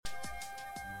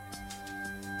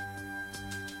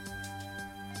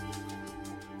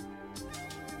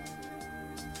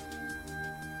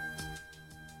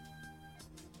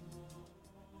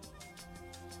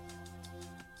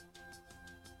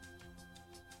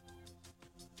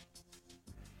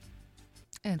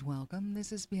And welcome.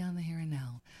 This is Beyond the Here and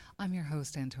Now. I'm your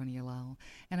host, Antonia Lal,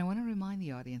 and I want to remind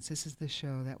the audience this is the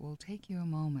show that will take you a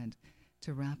moment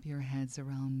to wrap your heads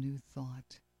around new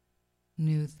thought,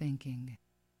 new thinking,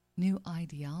 new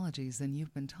ideologies than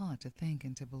you've been taught to think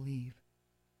and to believe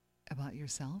about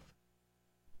yourself,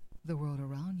 the world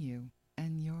around you,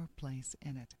 and your place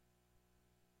in it.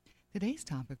 Today's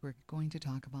topic, we're going to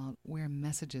talk about where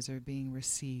messages are being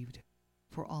received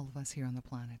for all of us here on the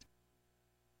planet.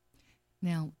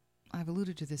 Now, I've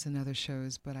alluded to this in other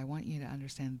shows, but I want you to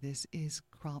understand this is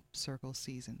crop circle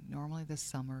season. Normally the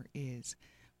summer is.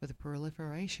 With the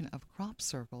proliferation of crop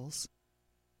circles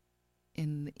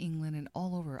in England and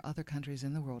all over other countries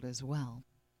in the world as well,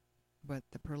 but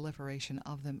the proliferation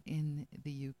of them in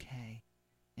the UK,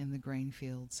 in the grain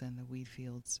fields and the wheat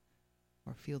fields,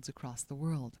 or fields across the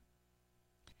world.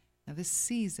 Now this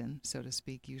season, so to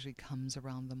speak, usually comes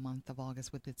around the month of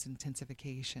August with its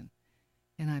intensification.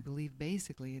 And I believe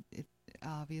basically it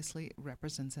obviously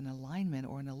represents an alignment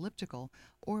or an elliptical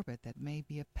orbit that may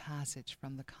be a passage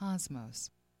from the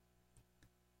cosmos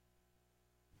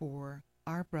for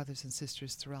our brothers and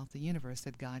sisters throughout the universe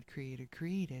that God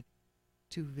created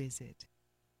to visit.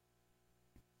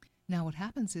 Now what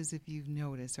happens is, if you've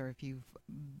noticed or if you've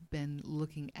been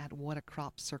looking at what a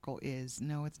crop circle is,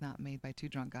 no, it's not made by two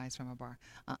drunk guys from a bar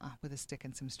with a stick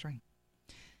and some string.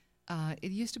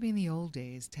 It used to be in the old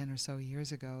days, 10 or so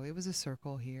years ago, it was a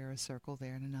circle here, a circle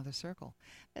there, and another circle.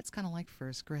 That's kind of like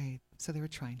first grade. So they were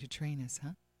trying to train us,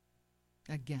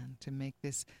 Again, to make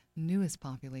this newest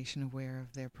population aware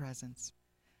of their presence.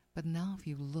 But now if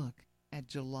you look at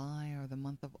July or the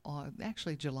month of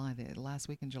actually July, the last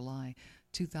week in July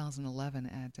 2011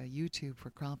 at YouTube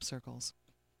for crop circles,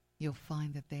 you'll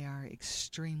find that they are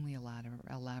extremely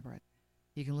elaborate.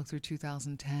 You can look through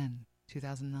 2010,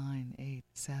 2009, 8,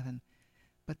 7,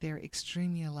 but they're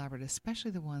extremely elaborate,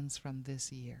 especially the ones from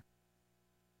this year.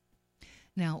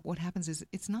 Now, what happens is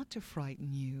it's not to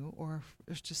frighten you or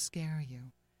to scare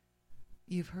you.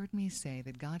 You've heard me say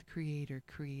that God Creator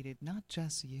created not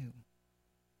just you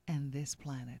and this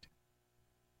planet.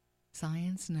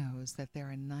 Science knows that there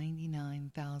are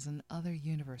 99,000 other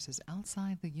universes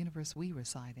outside the universe we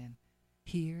reside in,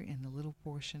 here in the little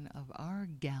portion of our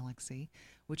galaxy,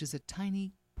 which is a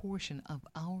tiny portion of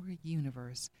our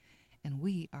universe, and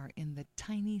we are in the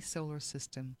tiny solar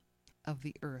system of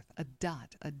the Earth, a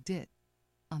dot, a dit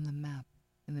on the map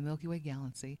in the Milky Way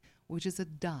galaxy, which is a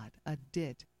dot, a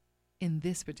dit in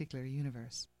this particular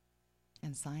universe.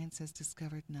 And science has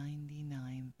discovered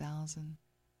 99,000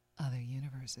 other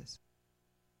universes.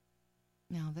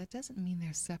 Now, that doesn't mean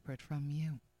they're separate from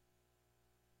you.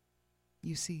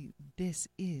 You see, this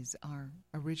is our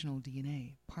original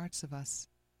DNA. Parts of us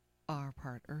are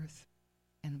part Earth,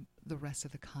 and the rest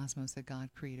of the cosmos that God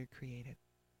created.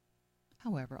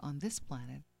 However, on this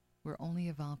planet, we're only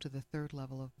evolved to the third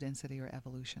level of density or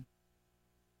evolution,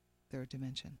 third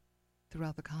dimension.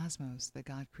 Throughout the cosmos that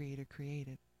God created,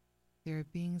 there are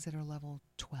beings that are level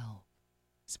 12,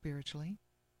 spiritually,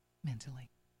 mentally,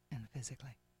 and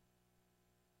physically.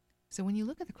 So when you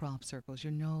look at the crop circles,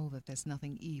 you know that there's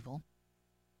nothing evil,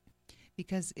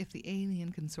 because if the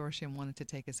alien consortium wanted to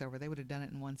take us over, they would have done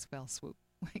it in one fell swoop.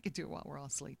 We could do it while we're all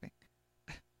sleeping.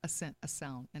 A scent, a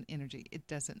sound, an energy, it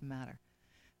doesn't matter.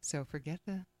 So forget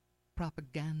the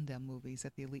propaganda movies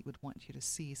that the elite would want you to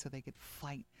see so they could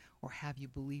fight or have you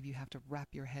believe you have to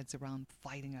wrap your heads around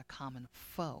fighting a common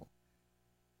foe.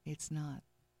 It's not.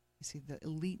 You see, the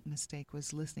elite mistake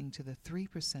was listening to the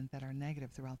 3% that are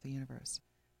negative throughout the universe.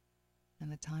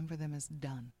 And the time for them is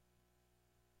done.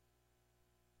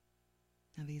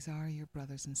 Now these are your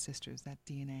brothers and sisters, that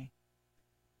DNA.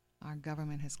 Our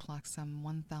government has clocked some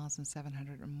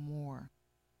 1,700 or more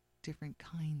different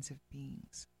kinds of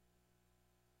beings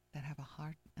that have a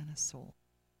heart and a soul,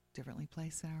 differently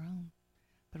placed than our own.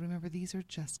 But remember, these are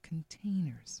just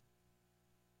containers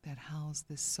that house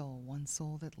this soul, one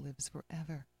soul that lives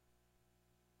forever.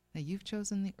 Now you've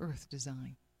chosen the Earth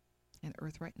design, and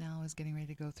Earth right now is getting ready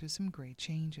to go through some great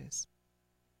changes.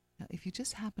 Now, if you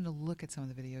just happen to look at some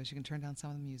of the videos, you can turn down some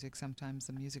of the music. Sometimes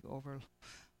the music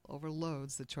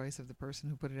overloads the choice of the person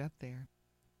who put it up there,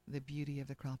 the beauty of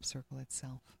the crop circle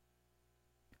itself.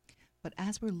 But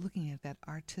as we're looking at that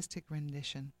artistic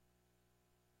rendition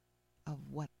of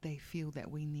what they feel that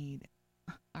we need,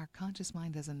 our conscious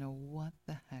mind doesn't know what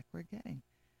the heck we're getting.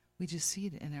 We just see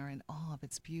it and are in awe of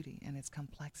its beauty and its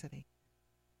complexity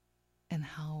and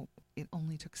how it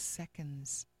only took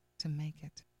seconds to make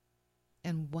it,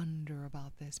 and wonder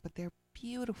about this. But they're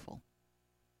beautiful.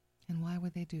 And why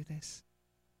would they do this?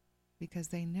 Because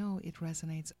they know it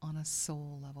resonates on a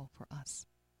soul level for us.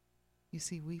 You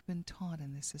see, we've been taught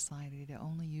in this society to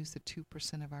only use the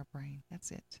 2% of our brain. That's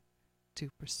it, 2%.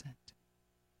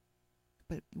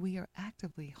 But we are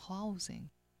actively housing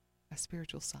a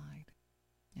spiritual side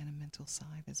and a mental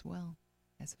side as well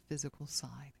as a physical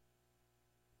side.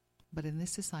 But in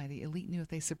this society, elite knew if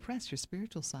they suppressed your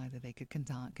spiritual side that they could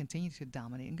continue to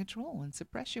dominate and control and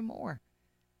suppress you more,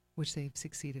 which they've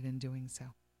succeeded in doing so.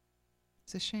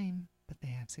 It's a shame, but they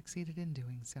have succeeded in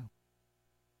doing so.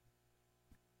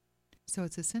 So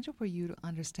it's essential for you to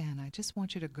understand. I just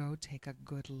want you to go take a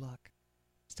good look.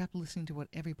 Stop listening to what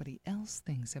everybody else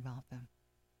thinks about them.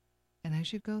 And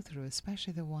as you go through,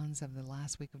 especially the ones of the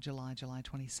last week of July, July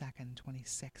 22nd,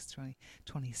 26th,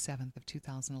 27th of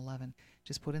 2011,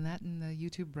 just put in that in the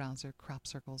YouTube browser, crop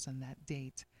circles, and that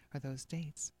date, or those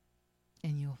dates,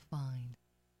 and you'll find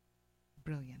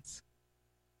brilliance.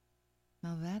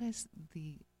 Now that is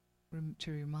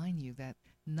to remind you that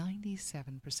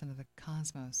 97% of the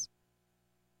cosmos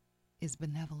is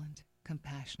benevolent,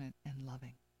 compassionate, and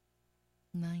loving.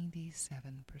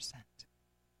 97%.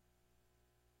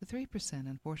 The 3%,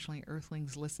 unfortunately,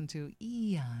 Earthlings listened to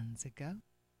eons ago,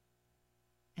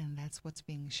 and that's what's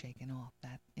being shaken off,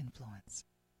 that influence.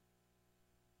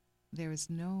 There is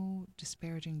no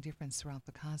disparaging difference throughout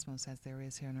the cosmos as there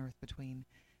is here on Earth between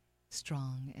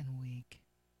strong and weak,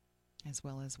 as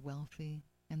well as wealthy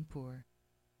and poor,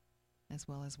 as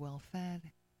well as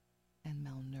well-fed and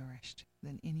malnourished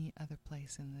than any other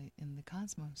place in the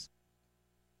cosmos.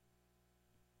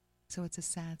 So it's a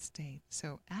sad state.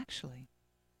 So actually,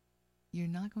 you're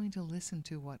not going to listen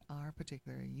to what our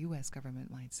particular U.S.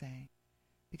 government might say,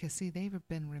 because, see, they've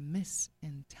been remiss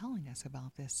in telling us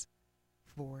about this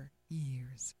for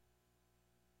years.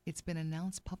 It's been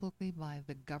announced publicly by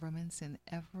the governments in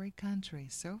every country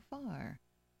so far,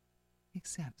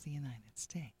 except the United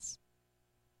States.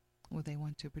 Well, they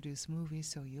want to produce movies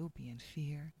so you'll be in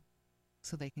fear,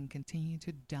 so they can continue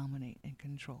to dominate and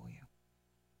control you.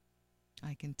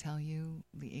 I can tell you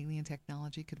the alien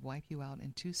technology could wipe you out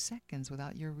in 2 seconds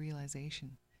without your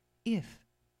realization, if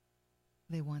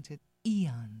they wanted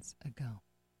eons ago.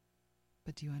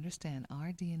 But do you understand?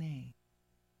 Our DNA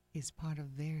is part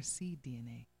of their seed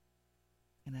DNA.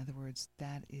 In other words,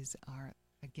 that is our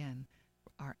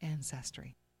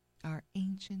ancestry, our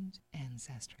ancient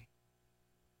ancestry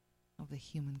of the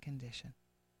human condition.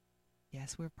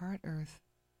 Yes, we're part earth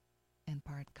and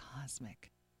part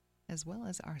cosmic, as well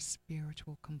as our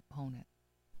spiritual component.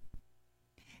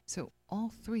 So all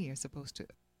three are supposed to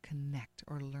connect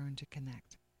or learn to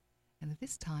connect. And at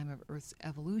this time of Earth's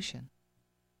evolution,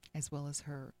 as well as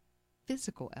her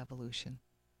physical evolution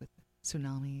with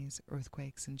tsunamis,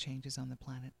 earthquakes, and changes on the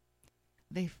planet,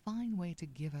 they find way to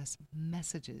give us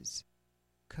messages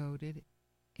coded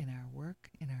in our work,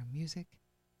 in our music,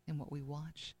 in what we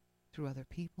watch, through other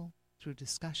people, through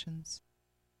discussions,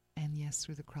 and yes,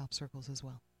 through the crop circles as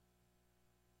well.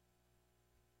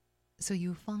 So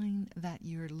you find that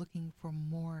you're looking for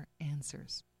more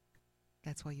answers.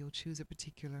 That's why you'll choose a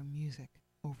particular music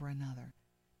over another,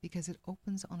 because it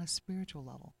opens on a spiritual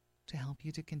level to help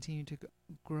you to continue to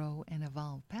grow and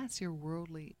evolve past your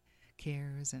worldly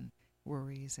cares and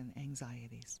worries and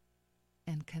anxieties,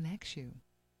 and connects you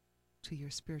to your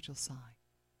spiritual side.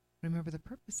 Remember, the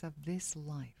purpose of this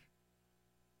life,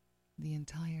 the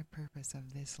entire purpose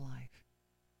of this life,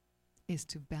 is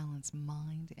to balance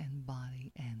mind and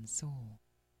body and soul,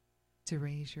 to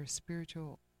raise your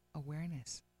spiritual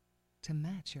awareness to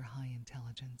match your high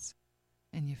intelligence,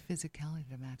 and your physicality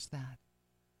to match that.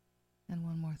 And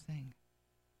one more thing.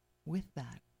 With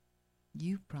that,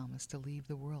 you promise to leave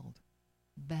the world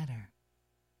better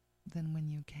than when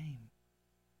you came.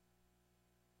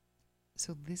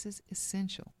 So this is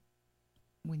essential.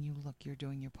 When you look, you're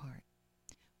doing your part.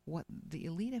 What the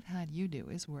elite have had you do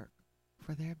is work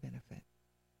for their benefit.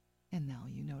 And now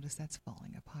you notice that's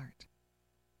falling apart.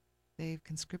 They've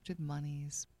conscripted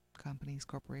monies, companies,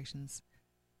 corporations.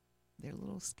 They're a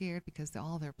little scared because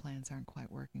all their plans aren't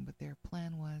quite working, but their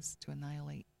plan was to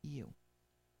annihilate you.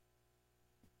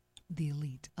 The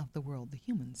elite of the world, the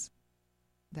humans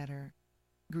that are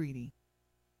greedy,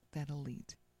 that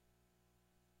elite.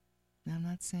 Now, I'm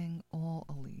not saying all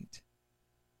elite,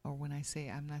 or when I say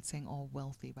I'm not saying all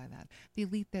wealthy by that. The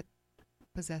elite that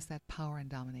possess that power and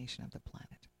domination of the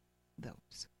planet.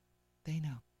 Those. They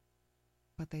know.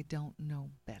 But they don't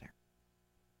know better.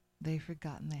 They've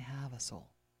forgotten they have a soul.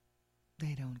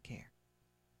 They don't care.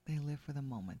 They live for the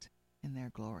moment in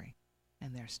their glory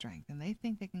and their strength. And they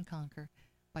think they can conquer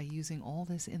by using all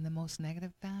this in the most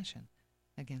negative fashion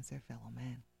against their fellow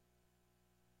man.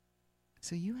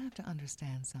 So you have to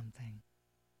understand something.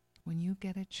 When you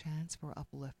get a chance for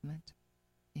upliftment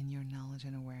in your knowledge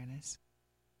and awareness,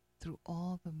 through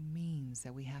all the means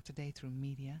that we have today, through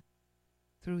media,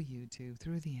 through YouTube,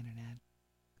 through the internet,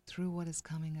 through what is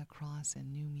coming across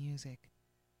in new music,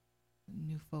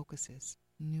 new focuses,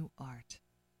 new art,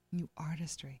 new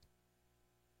artistry,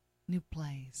 new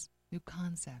plays, new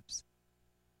concepts,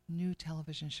 new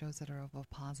television shows that are of a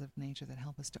positive nature that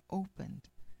help us to open,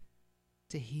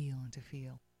 to heal and to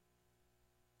feel,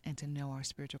 and to know our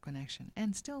spiritual connection,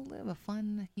 and still live a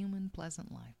fun, human,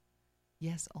 pleasant life.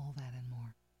 Yes, all that and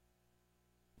more.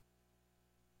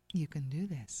 You can do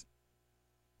this.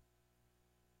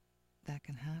 That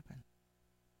can happen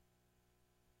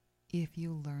if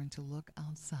you learn to look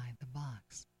outside the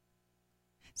box.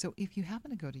 So if you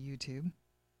happen to go to YouTube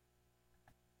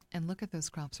and look at those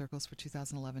crop circles for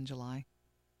 2011 July,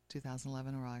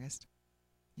 2011 or August,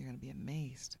 you're going to be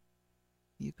amazed.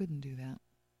 You couldn't do that.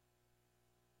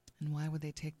 And why would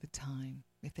they take the time?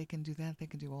 If they can do that, they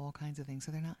can do all kinds of things.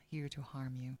 So they're not here to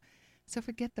harm you. So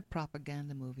forget the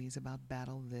propaganda movies about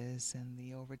battle this and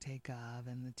the overtake of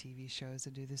and the TV shows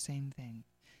that do the same thing,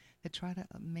 that try to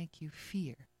make you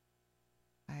fear.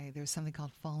 There's something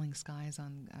called Falling Skies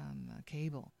on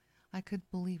cable. I could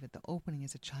believe it. The opening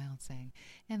is a child saying,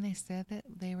 and they said that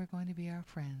they were going to be our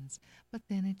friends, but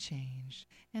then it changed,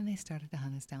 and they started to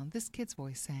hunt us down. This kid's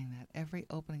voice saying that every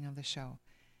opening of the show.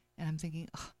 And I'm thinking,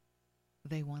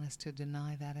 they want us to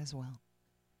deny that as well.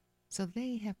 So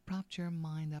they have propped your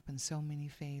mind up in so many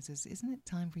phases. Isn't it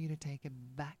time for you to take it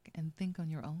back and think on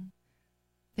your own?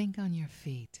 Think on your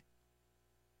feet.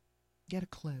 Get a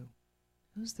clue.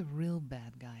 Who's the real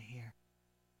bad guy here?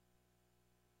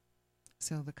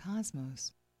 So the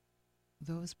cosmos,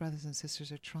 those brothers and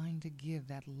sisters are trying to give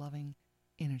that loving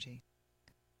energy.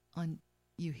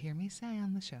 You hear me say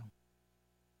on the show,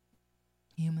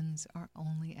 humans are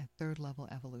only at third level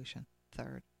evolution.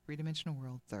 Third. Three-dimensional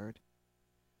world, third.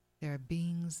 There are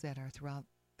beings that are throughout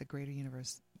the greater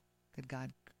universe that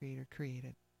God Creator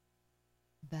created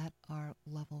that are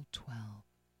level 12,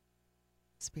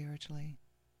 spiritually,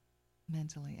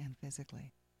 mentally, and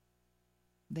physically.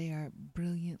 They are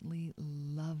brilliantly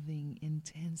loving,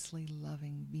 intensely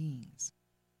loving beings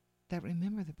that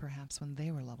remember that perhaps when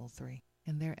they were level 3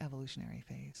 in their evolutionary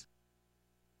phase.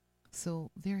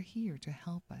 So they're here to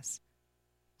help us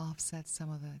offset some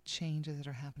of the changes that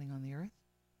are happening on the earth,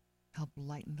 help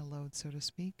lighten the load, so to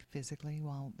speak, physically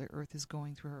while the earth is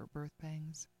going through her birth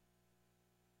pangs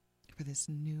for this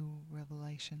new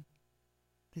revelation,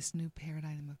 this new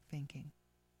paradigm of thinking.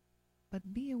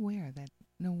 But be aware that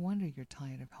no wonder you're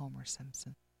tired of Homer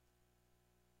Simpson.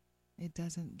 It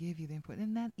doesn't give you the input,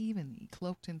 and that even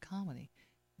cloaked in comedy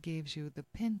gives you the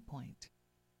pinpoint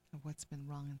of what's been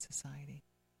wrong in society.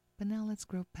 But now let's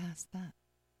grow past that.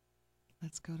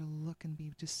 Let's go to look and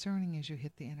be discerning as you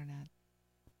hit the internet.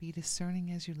 Be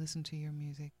discerning as you listen to your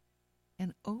music,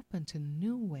 and open to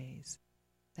new ways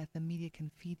that the media can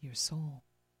feed your soul.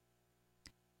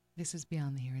 This is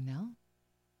Beyond the Here and Now.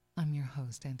 I'm your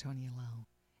host, Antonia Lau,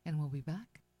 and we'll be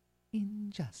back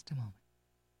in just a moment.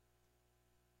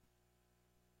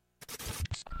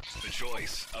 The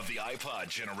choice of the iPod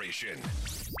generation.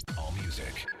 All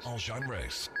music, all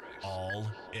genres,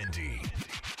 all indie.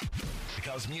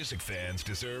 Because music fans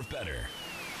deserve better.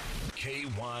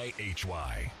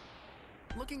 KYHY.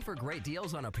 Looking for great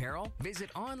deals on apparel?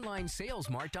 Visit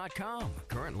OnlineSalesMart.com.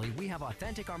 Currently, we have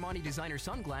authentic Armani designer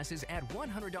sunglasses at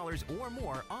 $100 or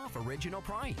more off original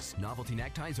price. Novelty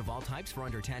neckties of all types for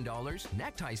under $10,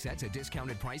 necktie sets at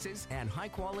discounted prices, and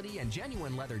high-quality and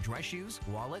genuine leather dress shoes,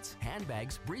 wallets,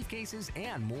 handbags, briefcases,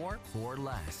 and more for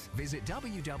less. Visit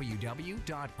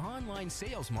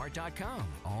www.OnlineSalesMart.com.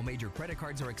 All major credit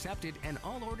cards are accepted, and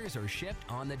all orders are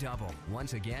shipped on the double.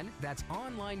 Once again, that's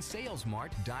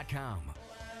OnlineSalesMart.com.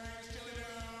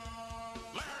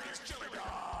 Larry's Chili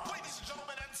Dogs. Ladies and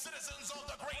gentlemen and citizens of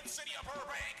the great city of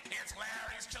Burbank, it's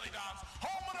Larry's Chili Dogs,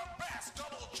 home of the best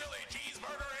double chili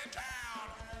cheeseburger in town.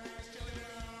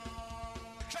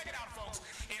 Check it out, folks.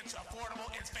 It's affordable,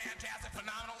 it's fantastic,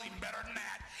 phenomenal, even better than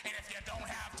that. And if you don't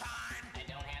have time,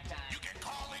 you can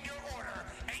call in your order,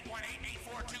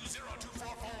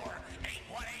 818-842-0244,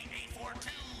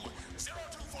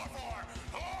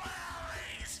 818-842-0244.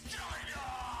 Larry's Chili Dogs.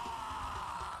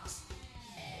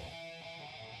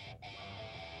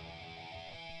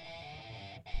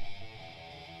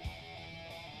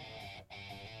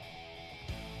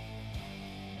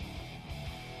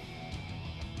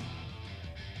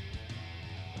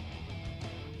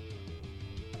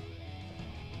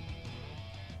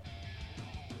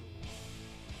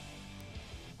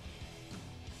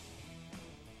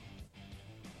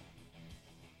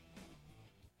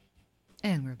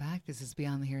 And we're back. This is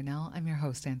Beyond the Here Now. I'm your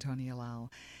host, Antonia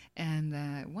Lau. And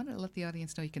I want to let the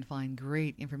audience know you can find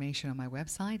great information on my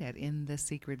website at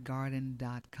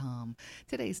inthesecretgarden.com.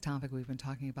 Today's topic, we've been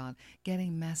talking about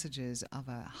getting messages of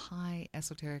a high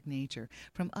esoteric nature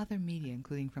from other media,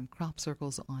 including from crop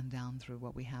circles on down through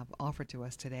what we have offered to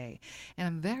us today. And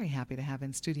I'm very happy to have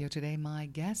in studio today my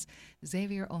guest,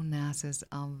 Xavier Onassis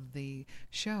of the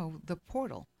show The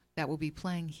Portal, that will be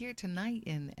playing here tonight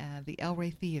in the El Rey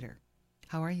Theater.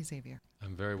 How are you, Xavier?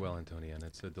 I'm very well, Antonia, and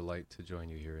it's a delight to join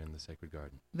you here in the Sacred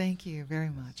Garden. Thank you very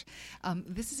much.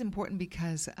 This is important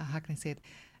because, how can I say it,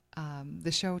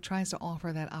 the show tries to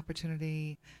offer that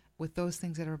opportunity with those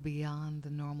things that are beyond the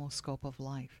normal scope of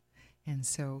life. And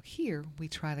so here we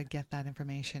try to get that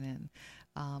information in.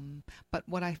 But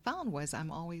what I found was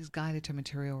I'm always guided to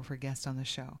material for guests on the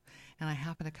show. And I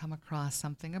happened to come across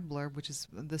something, a blurb, which is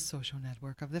the social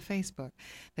network of the Facebook,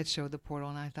 that showed the portal.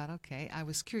 And I thought, okay, I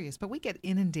was curious. But we get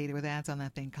inundated with ads on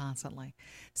that thing constantly.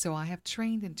 So I have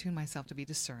trained and tuned myself to be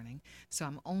discerning. So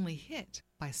I'm only hit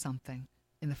by something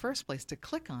in the first place to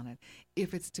click on it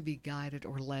if it's to be guided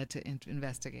or led to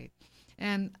investigate.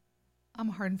 And I'm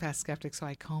a hard and fast skeptic, so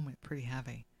I comb it pretty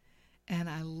heavy. And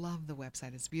I love the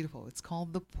website. It's beautiful. It's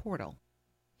called The Portal.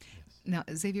 Yes. Now,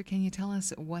 Xavier, can you tell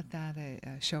us what that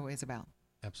show is about?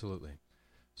 Absolutely.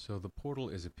 So The Portal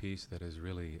is a piece that is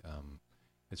really,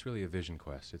 it's really a vision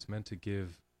quest. It's meant to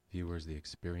give viewers the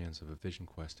experience of a vision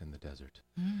quest in the desert.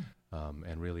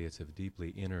 And really, it's a deeply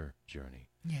inner journey.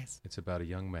 Yes. It's about a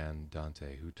young man,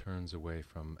 Dante, who turns away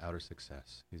from outer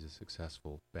success. He's a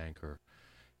successful banker,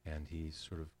 and he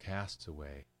sort of casts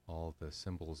away all the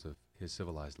symbols of his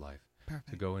civilized life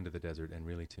to go into the desert and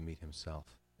really to meet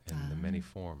himself in the many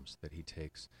forms that he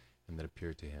takes and that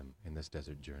appear to him in this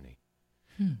desert journey.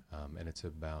 And it's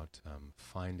about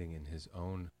finding in his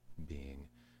own being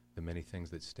the many things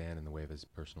that stand in the way of his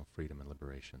personal freedom and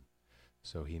liberation.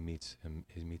 So he meets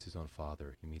his own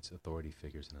father, he meets authority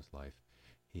figures in his life,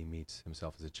 he meets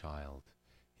himself as a child,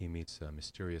 he meets a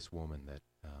mysterious woman that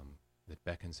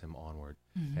beckons him onward,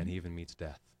 and he even meets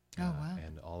death. Wow.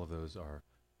 And all of those are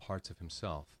parts of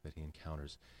himself that he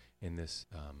encounters in this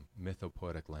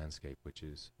mythopoetic landscape, which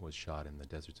was shot in the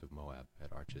deserts of Moab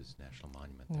at Arches National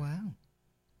Monument there. Wow.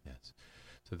 Yes.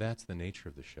 So that's the nature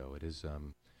of the show. It is,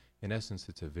 in essence,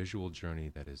 it's a visual journey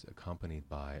that is accompanied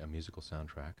by a musical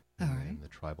soundtrack in the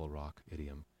tribal rock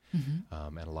idiom,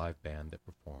 and a live band that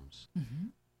performs.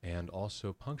 And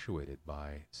also punctuated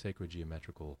by sacred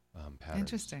geometrical patterns.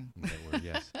 Interesting.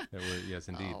 Yes,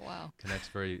 indeed. Oh, wow. Connects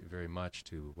very, very much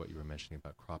to what you were mentioning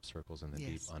about crop circles and the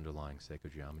deep underlying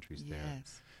sacred geometries there.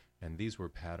 Yes. And these were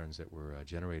patterns that were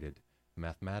generated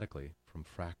mathematically from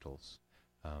fractals,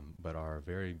 but are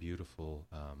very beautiful,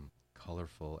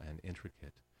 colorful, and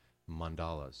intricate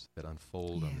mandalas that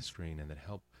unfold on the screen and that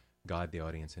help guide the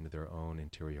audience into their own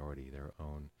interiority, their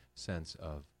own sense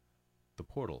of the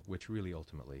portal, which really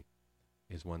ultimately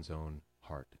is one's own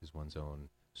heart, is one's own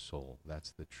soul.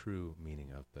 That's the true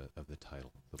meaning of the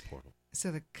title, The Portal. So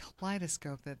the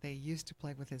kaleidoscope that they used to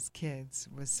play with his kids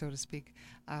was, so to speak,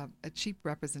 a cheap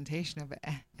representation of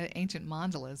ancient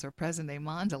mandalas or present-day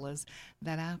mandalas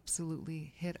that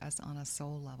absolutely hit us on a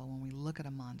soul level when we look at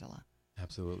a mandala.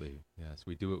 Absolutely, yes.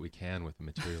 We do what we can with the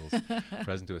materials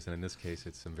present to us, and in this case,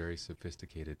 it's some very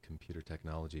sophisticated computer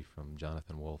technology from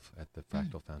Jonathan Wolfe at the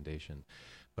Fractal Foundation.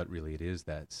 But really, it is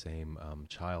that same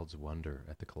child's wonder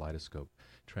at the kaleidoscope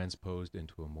transposed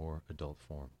into a more adult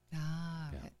form.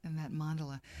 And that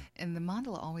mandala. And the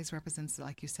mandala always represents,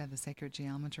 like you said, the sacred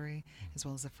geometry, as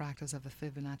well as the fractals of the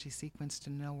Fibonacci sequence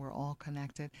to know we're all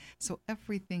connected. So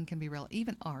everything can be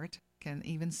even art,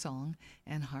 even song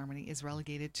and harmony is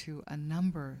relegated to a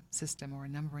number system or a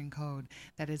numbering code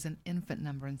that is an infant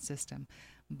numbering system.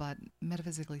 But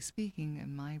metaphysically speaking,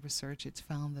 in my research, it's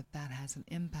found that that has an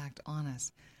impact on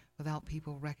us without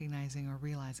people recognizing or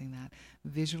realizing that.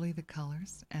 Visually, the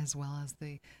colors, as well as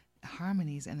the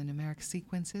harmonies and the numeric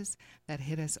sequences that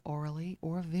hit us orally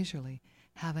or visually,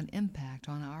 have an impact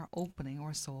on our opening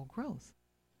or soul growth.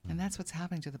 And that's what's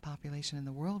happening to the population in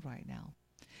the world right now.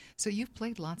 So you've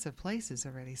played lots of places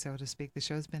already, so to speak. The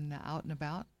show's been out and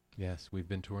about? Yes, we've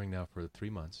been touring now for 3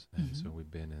 months. And so we've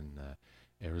been in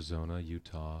Arizona,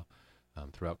 Utah,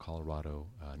 throughout Colorado,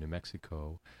 New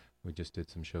Mexico. We just did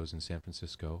some shows in San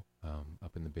Francisco,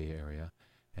 up in the Bay Area.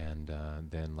 And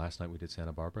then last night we did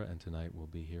Santa Barbara, and tonight we'll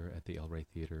be here at the El Rey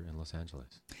Theater in Los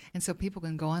Angeles. And so people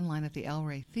can go online at the El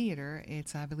Rey Theater.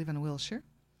 It's, I believe, in Wilshire.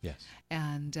 Yes.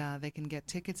 And they can get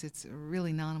tickets. It's a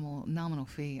really nominal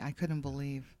fee. I couldn't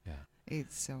believe. Yeah.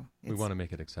 We want to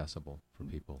make it accessible for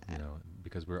people, you know,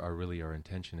 because our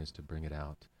intention is to bring it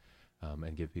out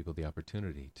and give people the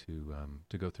opportunity to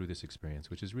go through this experience,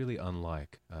 which is really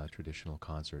unlike a traditional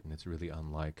concert, and it's really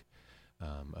unlike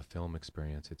a film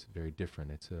experience. It's very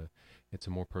different. It's a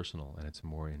more personal, and it's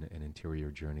more an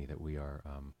interior journey that we are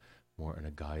more in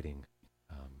a guiding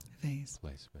phase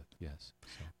place with. Yes.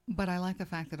 So. But I like the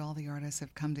fact that all the artists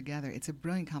have come together. It's a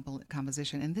brilliant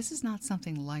composition, and this is not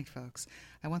something light, folks.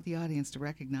 I want the audience to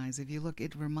recognize. If you look,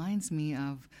 it reminds me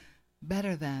of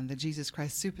Better Than, the Jesus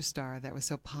Christ Superstar that was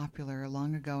so popular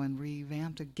long ago and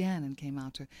revamped again and came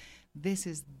out to. This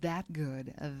is that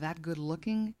good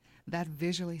looking, that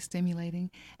visually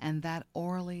stimulating, and that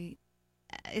orally.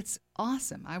 It's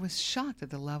awesome. I was shocked at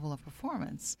the level of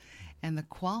performance and the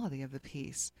quality of the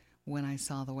piece when I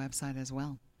saw the website as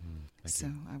well. Thank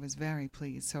you. I was very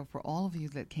pleased. So for all of you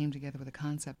that came together with a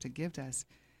concept to give to us,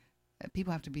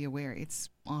 people have to be aware. It's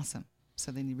awesome.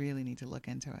 So they really need to look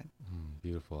into it.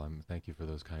 Beautiful. Thank you for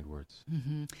those kind words.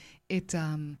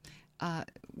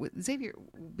 Xavier,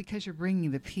 because you're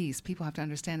bringing the piece, people have to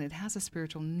understand it has a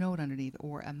spiritual note underneath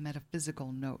or a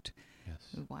metaphysical note. Yes.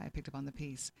 That's why I picked up on the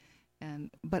piece.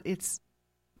 But it's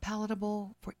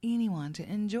palatable for anyone to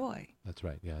enjoy. That's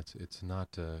right. Yeah, it's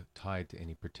not tied to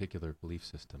any particular belief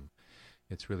system.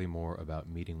 It's really more about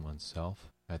meeting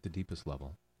oneself at the deepest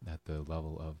level, at the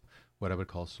level of what I would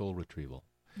call soul retrieval.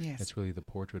 Yes. It's really the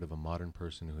portrait of a modern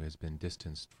person who has been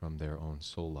distanced from their own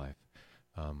soul life,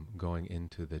 going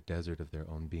into the desert of their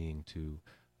own being to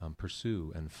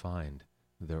pursue and find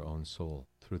their own soul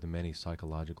through the many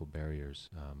psychological barriers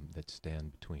that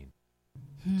stand between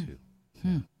the two.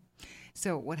 Yeah.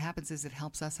 So what happens is it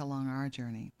helps us along our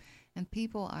journey. And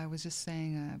people, I was just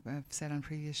saying, I've said on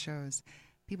previous shows,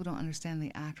 people don't understand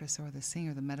the actress or the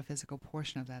singer, the metaphysical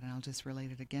portion of that, and I'll just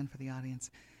relate it again for the audience.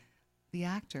 The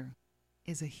actor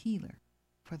is a healer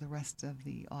for the rest of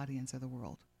the audience or the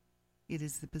world. It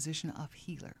is the position of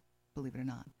healer, believe it or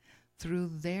not. Through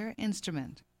their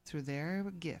instrument, through their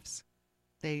gifts,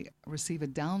 they receive a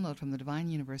download from the divine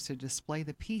universe to display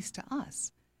the piece to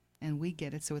us, and we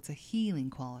get it, so it's a healing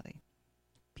quality.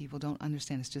 People don't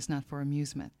understand. It's just not for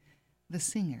amusement. The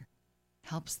singer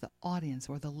helps the audience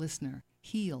or the listener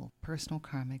heal personal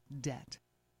karmic debt.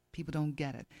 People don't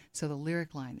get it. So the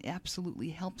lyric line absolutely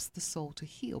helps the soul to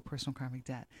heal personal karmic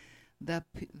debt.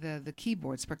 The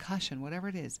keyboards, percussion, whatever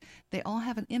it is, they all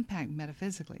have an impact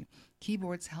metaphysically.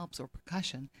 Keyboards helps, or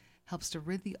percussion helps to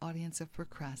rid the audience of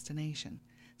procrastination.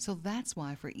 So that's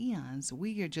why for eons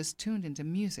we are just tuned into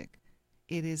music.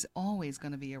 It is always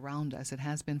going to be around us. It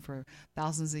has been for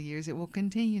thousands of years. It will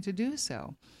continue to do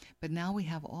so. But now we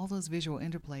have all those visual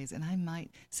interplays, and I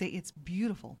might say it's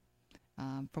beautiful.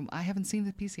 I haven't seen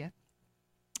the piece yet.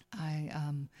 I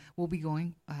will be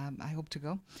going. I hope to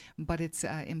go. But it's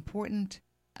important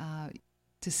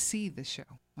to see the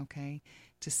show, okay?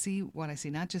 To see what I see,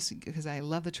 not just because I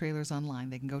love the trailers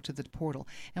online. They can go to the portal.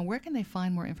 And where can they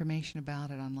find more information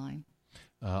about it online?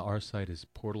 Our site is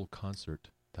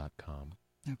portalconcert.com.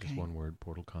 Okay. Just one word,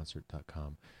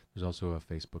 portalconcert.com. There's also a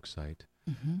Facebook site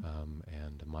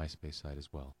and a MySpace site as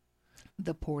well.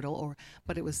 The portal,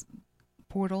 but it was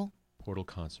portal. Portal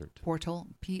Concert. Portal,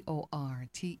 Portal,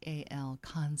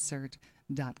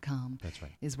 concert.com. That's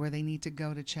right. Is where they need to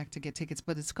go to check to get tickets.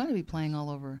 But it's going to be playing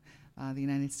all over the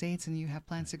United States, and you have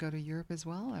plans to go to Europe as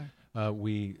well? Or?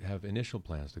 We have initial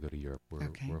plans to go to Europe.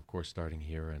 We're of course starting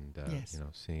here and yes.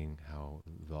 seeing how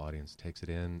the audience takes it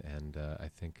in, and I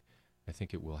think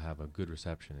it will have a good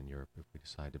reception in Europe if we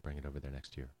decide to bring it over there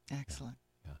next year. Excellent.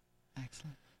 Yeah.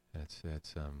 Excellent.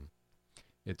 And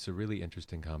it's a really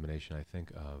interesting combination, I think,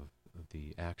 of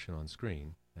the action on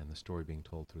screen and the story being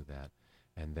told through that,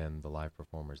 and then the live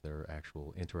performers. There are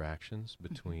actual interactions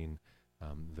between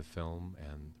the film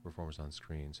and the performers on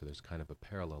screen, so there's kind of a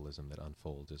parallelism that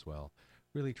unfolds as well,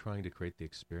 really trying to create the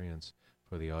experience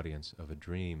for the audience of a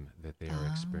dream that they are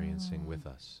experiencing with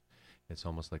us. It's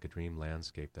almost like a dream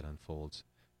landscape that unfolds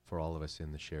for all of us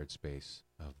in the shared space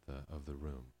of the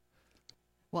room.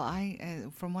 Well,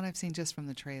 from what I've seen just from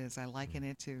the trailers, I liken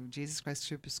it to Jesus Christ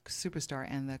Superstar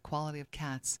and the quality of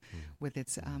Cats with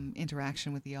its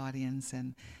interaction with the audience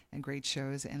and great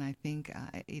shows. And I think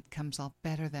it comes off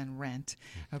better than Rent.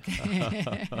 Okay.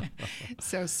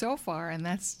 So far, and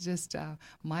that's just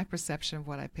my perception of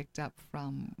what I picked up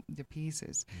from the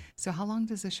pieces. So how long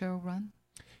does the show run?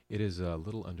 It is a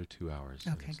little under 2 hours.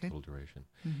 Okay, its good. Total duration.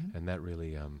 And that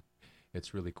really...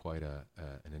 it's really quite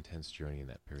an intense journey in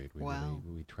that period.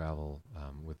 We travel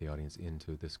with the audience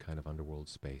into this kind of underworld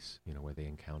space, where they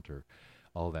encounter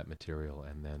all that material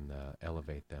and then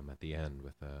elevate them at the end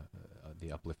with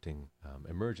the uplifting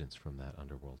emergence from that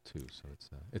underworld too. So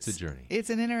it's a journey. It's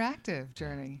an interactive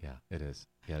journey. Yeah, it is.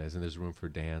 Yeah, it is. And there's room for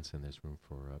dance, and there's room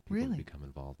for people to become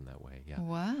involved in that way. Yeah.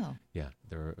 Wow. Yeah,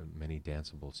 there are many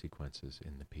danceable sequences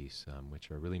in the piece,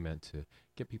 which are really meant to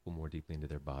get people more deeply into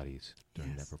their bodies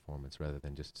during that performance, rather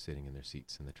than just sitting in their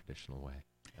seats in the traditional way.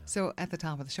 Yeah. So at the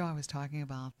top of the show, I was talking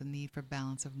about the need for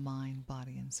balance of mind,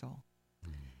 body, and soul.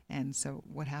 And so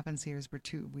what happens here is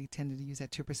we tend to use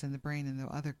that 2% of the brain, and the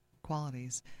other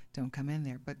qualities don't come in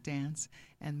there. But dance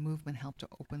and movement help to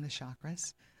open the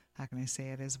chakras. How can I say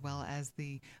it? As well as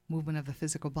the movement of the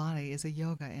physical body is a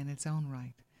yoga in its own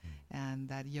right. And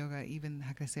that yoga, even,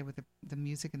 how can I say, with the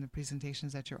music and the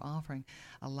presentations that you're offering,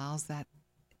 allows that,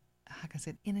 how can I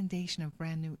say, inundation of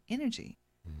brand new energy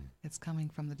that's coming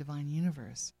from the divine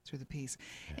universe through the piece.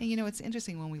 And, it's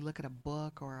interesting when we look at a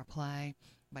book or a play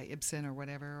by Ibsen or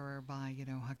whatever, or by,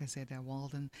 how can I say it,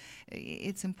 Walden,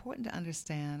 it's important to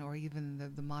understand, or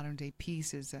even the modern day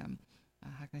pieces, how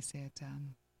can I say it,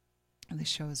 the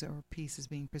shows or pieces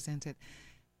being presented,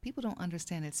 people don't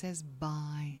understand. It says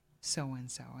by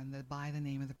so-and-so, and by the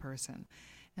name of the person.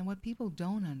 And what people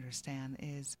don't understand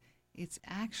is it's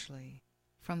actually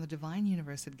from the divine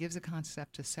universe that gives a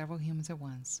concept to several humans at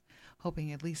once,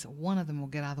 hoping at least one of them will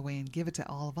get out of the way and give it to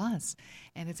all of us.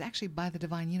 And it's actually by the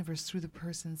divine universe through the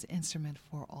person's instrument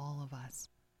for all of us.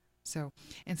 So,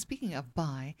 and speaking of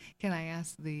by, can I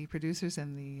ask the producers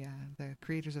and the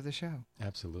creators of the show?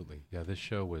 Absolutely. Yeah, this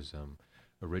show was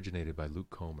originated by Luke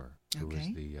Comer, who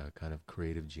was the kind of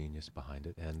creative genius behind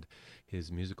it, and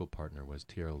his musical partner was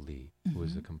Tiero Lee, who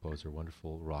is a composer,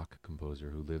 wonderful rock composer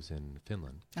who lives in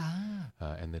Finland.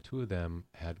 And the two of them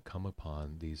had come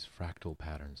upon these fractal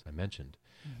patterns I mentioned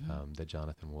that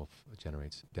Jonathan Wolff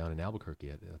generates down in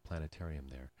Albuquerque at a planetarium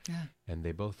there. And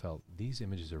they both felt these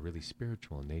images are really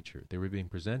spiritual in nature. They were being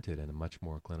presented in a much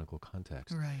more clinical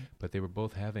context, but they were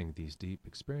both having these deep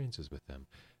experiences with them.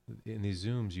 In these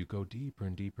Zooms, you go deeper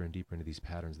and deeper and deeper into these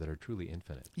patterns that are truly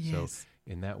infinite. So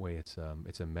in that way, it's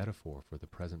a metaphor for the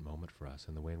present moment for us,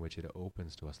 and the way in which it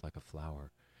opens to us like a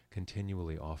flower,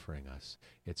 continually offering us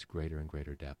its greater and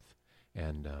greater depth.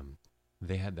 And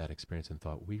they had that experience and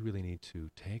thought, we really need to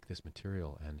take this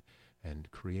material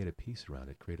and create a piece around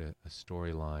it, create a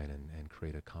storyline and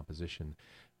create a composition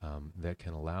that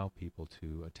can allow people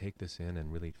to take this in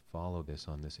and really follow this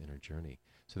on this inner journey.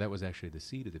 So that was actually the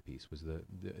seed of the piece,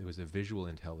 it was a visual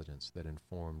intelligence that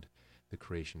informed the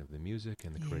creation of the music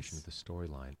and the creation of the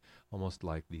storyline, almost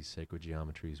like these sacred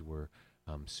geometries were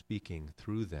speaking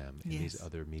through them in these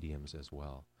other mediums as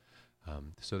well.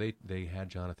 So they had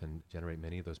Jonathan generate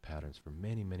many of those patterns for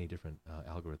many, many different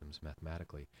algorithms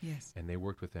mathematically. And they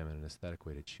worked with them in an aesthetic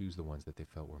way to choose the ones that they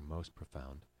felt were most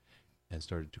profound, and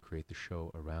started to create the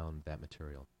show around that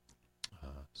material.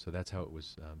 So that's how it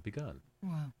was begun.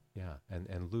 Wow. Yeah,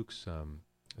 and Luke's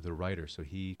the writer, so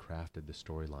he crafted the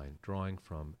storyline, drawing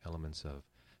from elements of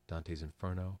Dante's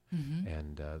Inferno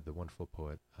and the wonderful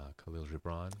poet Khalil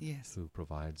Gibran, who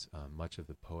provides much of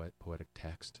the poetic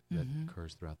text that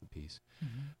occurs throughout the piece.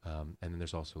 And then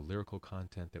there's also lyrical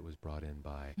content that was brought in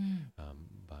by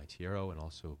Tiero, and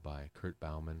also by Kurt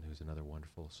Bauman, who's another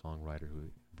wonderful songwriter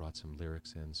who brought some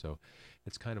lyrics in. So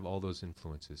it's kind of all those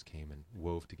influences came and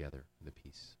wove together the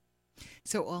piece.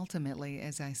 So ultimately,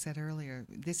 as I said earlier,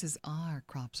 this is our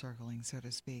crop circling, so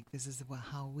to speak. This is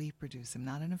how we produce them,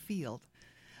 not in a field,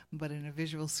 but in a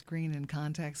visual screen in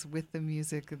context with the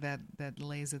music that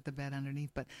lays at the bed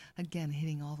underneath. But again,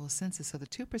 hitting all those senses, so the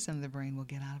 2% of the brain will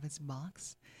get out of its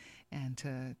box and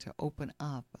to open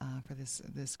up for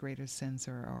this greater sense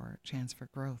or chance for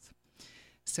growth.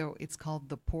 So it's called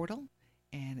The Portal,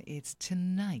 and it's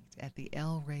tonight at the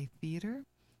El Rey Theater.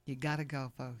 You got to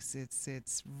go, folks.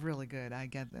 It's really good. I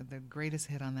get the greatest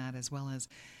hit on that, as well as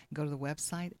go to the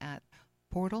website at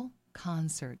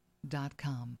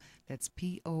portalconcert.com. That's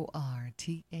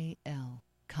PORTAL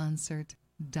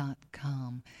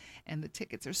concert.com. And the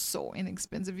tickets are so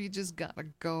inexpensive. You just got to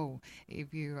go.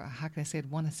 If you, how can I say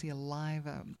it, want to see a live,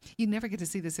 you never get to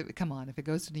see this. Come on, if it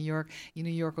goes to New York, New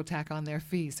York will tack on their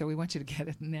fee. So we want you to get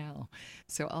it now.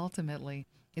 So ultimately,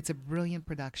 it's a brilliant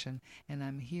production, and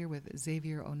I'm here with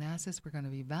Xavier Onassis. We're going to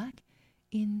be back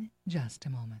in just a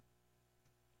moment.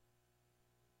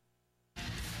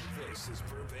 This is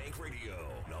Burbank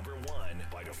Radio, #1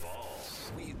 by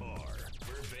default. We are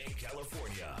Burbank,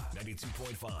 California,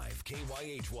 92.5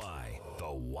 KYHY,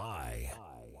 The Y.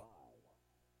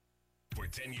 For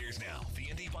 10 years now, the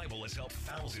Indie Bible has helped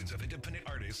thousands of independent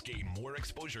artists gain more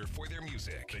exposure for their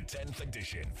music. The 10th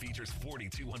edition features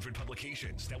 4,200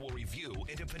 publications that will review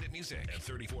independent music and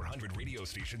 3,400 radio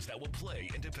stations that will play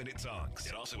independent songs.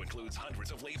 It also includes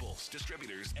hundreds of labels,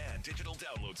 distributors, and digital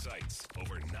download sites.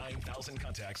 Over 9,000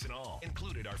 contacts in all.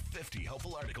 Included are 50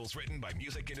 helpful articles written by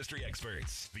music industry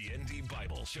experts. The Indie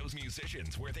Bible shows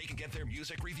musicians where they can get their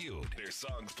music reviewed, their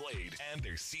songs played, and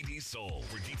their CDs sold.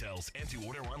 For details and to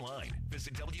order online,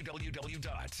 visit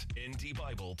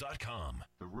www.indiebible.com.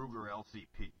 The Ruger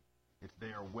LCP. It's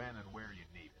there when and where you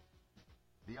need it.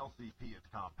 The LCP is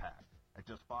compact, at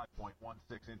just 5.16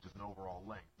 inches in overall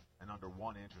length and under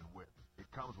 1 inch in width.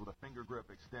 It comes with a finger grip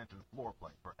extension floor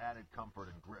plate for added comfort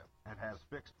and grip, and has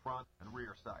fixed front and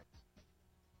rear sights.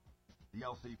 The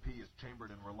LCP is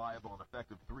chambered in reliable and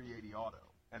effective 380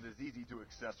 auto, and is easy to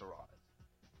accessorize.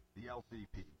 The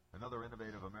LCP, another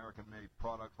innovative American-made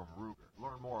product from Ruger.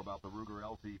 Learn more about the Ruger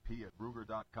LCP at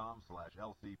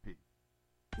ruger.com/LCP.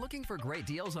 Looking for great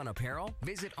deals on apparel?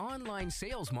 Visit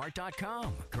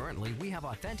OnlineSalesMart.com. Currently, we have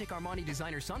authentic Armani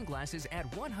designer sunglasses at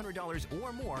 $100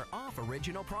 or more off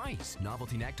original price.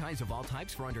 Novelty neckties of all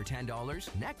types for under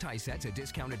 $10, necktie sets at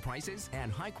discounted prices, and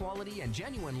high-quality and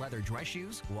genuine leather dress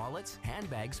shoes, wallets,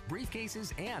 handbags,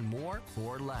 briefcases, and more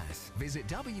for less. Visit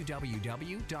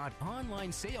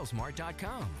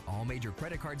www.OnlineSalesMart.com. All major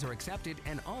credit cards are accepted,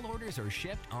 and all orders are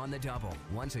shipped on the double.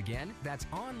 Once again, that's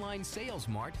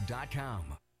OnlineSalesMart.com.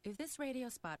 If this radio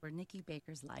spot were Nikki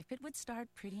Baker's life, it would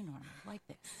start pretty normal, like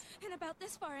this. And about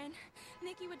this far in,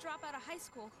 Nikki would drop out of high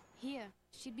school. Here,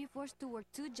 she'd be forced to work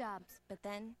 2 jobs, but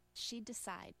then she'd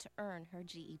decide to earn her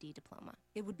GED diploma.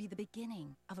 It would be the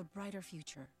beginning of a brighter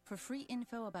future. For free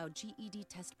info about GED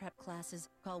test prep classes,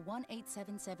 call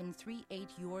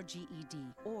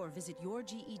 1-877-38-YOUR-GED or visit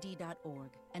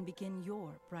yourged.org and begin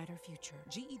your brighter future.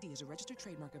 GED is a registered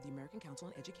trademark of the American Council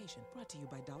on Education, brought to you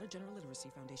by Dollar General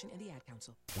Literacy Foundation and the Ad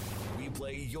Council. We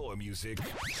play your music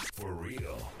for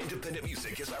real. Independent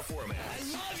music is our format. I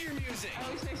love your music.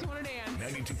 Always makes me want to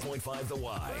dance. 92.5 The Y.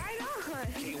 Right on.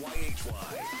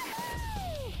 KYHY.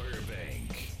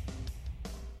 Burbank.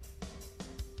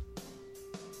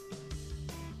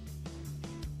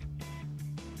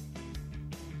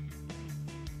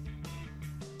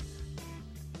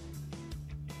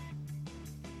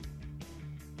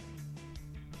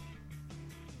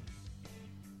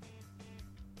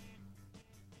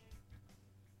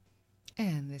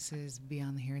 And this is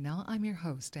Beyond the Here Now. I'm your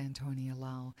host, Antonia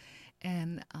Lau.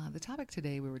 And the topic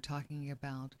today, we were talking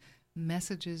about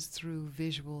messages through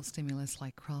visual stimulus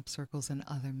like crop circles and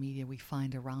other media we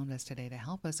find around us today to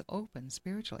help us open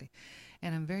spiritually.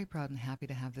 And I'm very proud and happy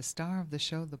to have the star of the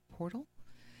show, The Portal,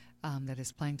 that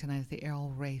is playing tonight at the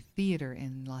Errol Ray Theater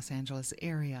in Los Angeles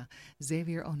area,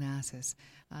 Xavier Onassis.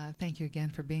 Thank you again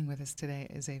for being with us today,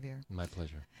 Xavier. My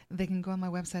pleasure. They can go on my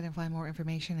website and find more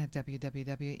information at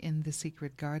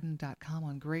www.inthesecretgarden.com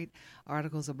on great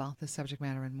articles about the subject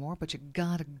matter and more, but you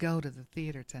got to go to the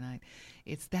theater tonight.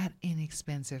 It's that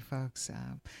inexpensive, folks,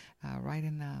 right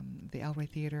in the El Rey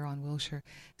Theater on Wilshire.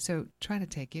 So try to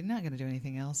take it. You're not going to do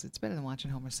anything else. It's better than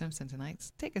watching Homer Simpson tonight.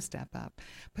 So take a step up,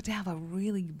 but to have a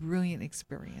really brilliant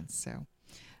experience. So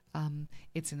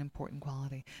it's an important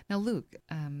quality. Now, Luke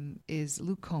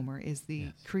Comer is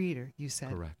the creator, you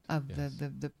said, correct, of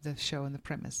the show and the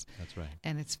premise. That's right.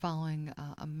 And it's following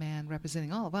a man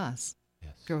representing all of us,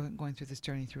 going through this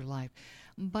journey through life.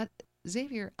 But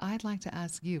Xavier, I'd like to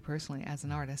ask you personally, as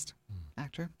an artist,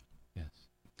 actor,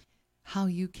 how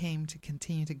you came to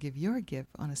continue to give your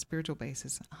gift on a spiritual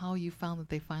basis, how you found that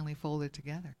they finally folded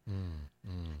together.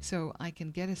 So I can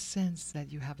get a sense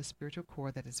that you have a spiritual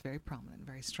core that is very prominent,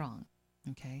 very strong,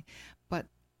 okay? But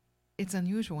it's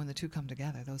unusual when the two come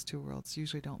together. Those two worlds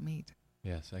usually don't meet.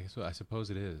 Yes, I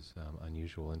suppose it is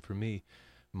unusual. And for me,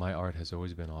 my art has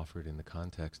always been offered in the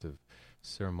context of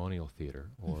ceremonial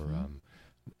theater, or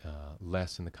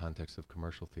less in the context of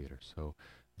commercial theater. So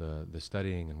the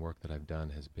studying and work that I've done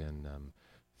has been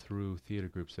through theater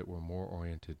groups that were more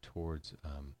oriented towards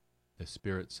the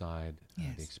spirit side,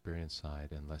 the experience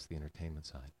side, and less the entertainment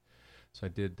side. So I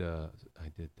did a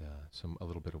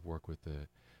little bit of work with the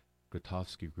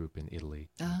Grotowski group in Italy,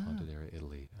 Pontedera,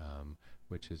 Italy,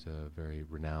 which is a very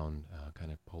renowned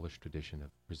kind of Polish tradition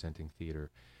of presenting theater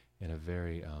in a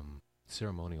very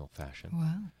ceremonial fashion.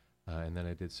 Wow. And then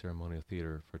I did ceremonial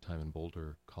theater for a time in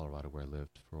Boulder, Colorado, where I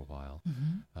lived for a while,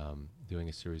 doing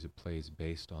a series of plays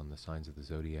based on the signs of the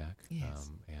zodiac.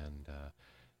 And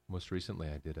most recently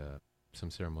I did some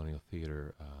ceremonial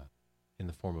theater in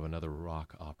the form of another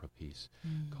rock opera piece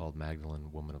called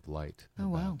Magdalene, Woman of Light,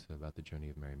 about the journey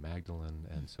of Mary Magdalene.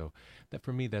 And so that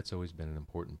for me, that's always been an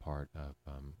important part of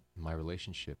my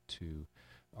relationship to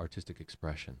artistic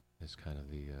expression, is kind of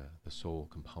the soul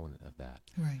component of that.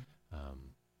 Right.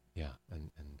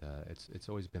 It's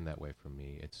always been that way for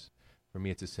me. For me,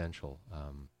 it's essential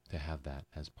to have that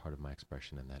as part of my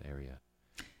expression in that area.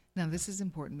 Now, this is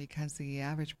important because the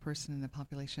average person in the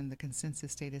population, the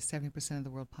consensus state is 70% of the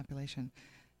world population,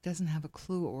 doesn't have a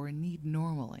clue or a need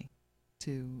normally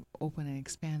to open and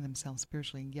expand themselves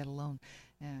spiritually, yet alone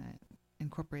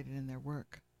incorporate it in their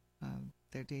work,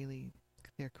 their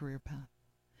career path.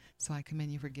 So I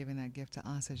commend you for giving that gift to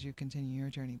us as you continue your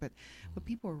journey. But what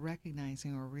people are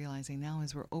recognizing or realizing now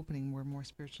as we're opening, we're more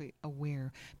spiritually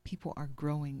aware. People are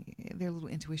growing. Their little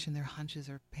intuition, their hunches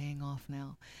are paying off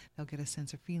now. They'll get a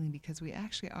sense of feeling because we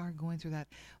actually are going through that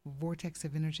vortex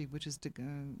of energy, which is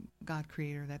God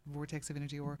creator, that vortex of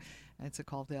energy, or it's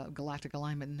called the galactic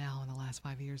alignment now in the last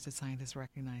 5 years. The scientists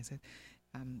recognize it.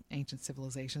 Ancient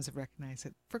civilizations have recognized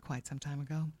it for quite some time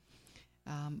ago.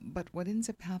 But what ends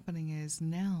up happening is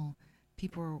now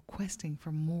people are questing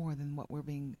for more than what we're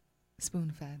being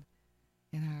spoon-fed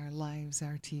in our lives,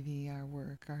 our TV, our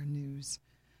work, our news.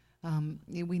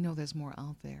 We know there's more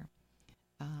out there.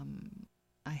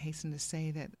 I hasten to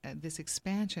say that this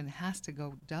expansion has to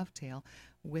go dovetail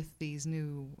with these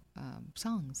new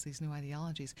songs, these new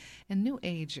ideologies. And New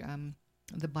Age,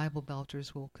 the Bible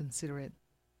Belters will consider it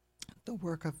the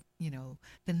work of,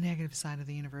 the negative side of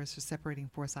the universe, or separating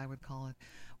force, I would call it,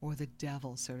 or the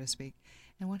devil, so to speak.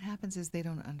 And what happens is they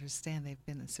don't understand. They've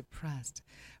been suppressed.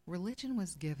 Religion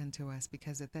was given to us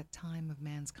because at that time of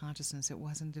man's consciousness, it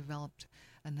wasn't developed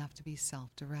enough to be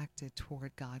self-directed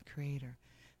toward God Creator.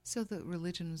 So the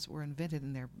religions were invented,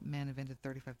 and man invented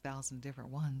 35,000 different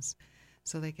ones,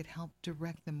 so they could help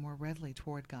direct them more readily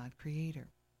toward God Creator.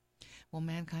 Well,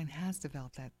 mankind has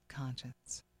developed that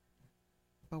conscience.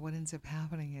 But what ends up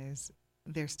happening is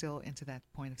they're still into that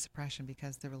point of suppression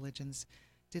because the religions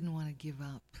didn't want to give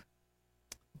up,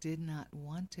 did not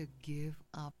want to give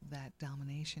up that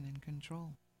domination and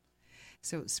control.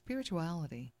 So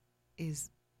spirituality is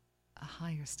a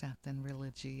higher step than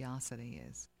religiosity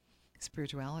is.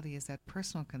 Spirituality is that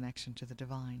personal connection to the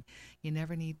divine. You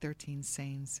never need 13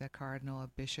 saints, a cardinal, a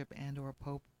bishop, and or a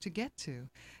pope to get to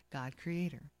God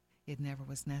Creator. It never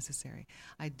was necessary.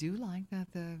 I do like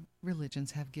that the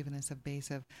religions have given us a base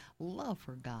of love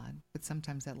for God, but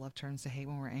sometimes that love turns to hate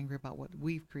when we're angry about what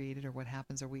we've created or what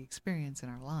happens or we experience in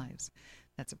our lives.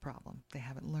 That's a problem. They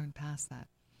haven't learned past that.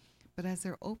 But as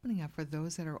they're opening up for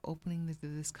those that are opening to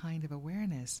this kind of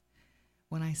awareness,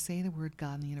 when I say the word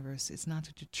God in the universe, it's not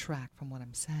to detract from what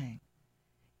I'm saying.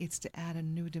 It's to add a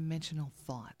new dimensional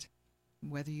thought.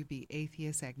 Whether you be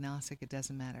atheist, agnostic, it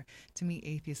doesn't matter. To me,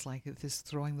 atheists like this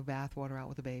throwing the bathwater out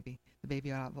with the baby. The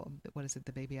baby out,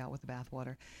 the baby out with the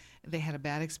bathwater. They had a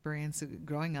bad experience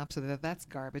growing up, so that's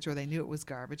garbage, or they knew it was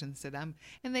garbage and said, and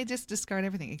they just discard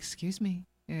everything. Excuse me,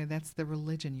 that's the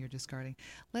religion you're discarding.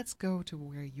 Let's go to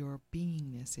where your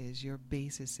beingness is, your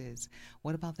basis is.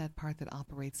 What about that part that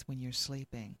operates when you're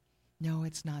sleeping? No,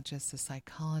 it's not just the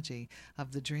psychology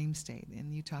of the dream state.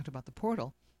 And you talked about the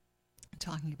portal,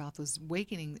 talking about those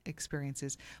awakening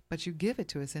experiences, but you give it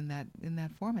to us in that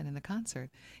format, in the concert,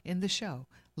 in the show.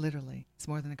 Literally, it's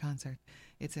more than a concert.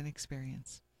 It's an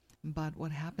experience. But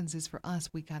what happens is for us,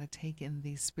 we got to take in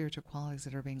these spiritual qualities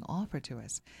that are being offered to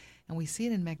us, and we see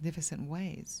it in magnificent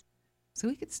ways. So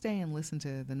we could stay and listen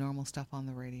to the normal stuff on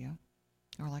the radio,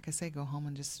 or like I say, go home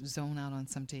and just zone out on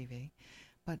some TV.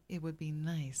 But it would be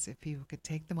nice if people could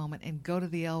take the moment and go to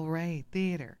the El Rey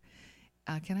Theater.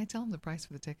 Can I tell them the price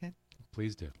for the ticket?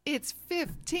 Please do. It's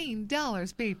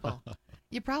 $15, people.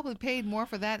 You probably paid more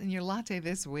for that in your latte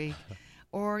this week.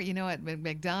 Or, at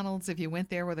McDonald's, if you went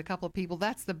there with a couple of people,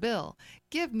 that's the bill.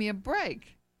 Give me a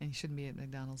break. And you shouldn't be at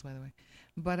McDonald's, by the way.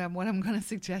 But what I'm going to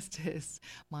suggest is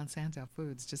Monsanto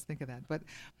Foods. Just think of that. But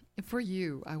for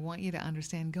you, I want you to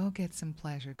understand, go get some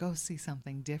pleasure. Go see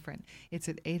something different. It's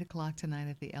at 8 o'clock tonight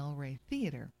at the El Rey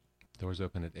Theater. Doors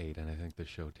open at 8, and I think the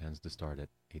show tends to start at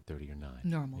 8:30 or 9.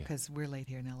 Normal, because we're late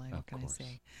here in L.A., what can I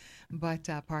say? But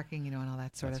parking, and all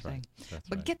that sort of thing.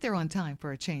 But get there on time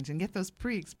for a change, and get those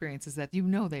pre-experiences that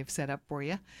they've set up for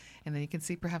you. And then you can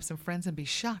see perhaps some friends and be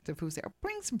shocked of who's there. Or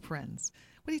bring some friends.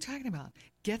 What are you talking about?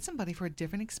 Get somebody for a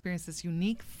different experience that's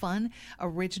unique, fun,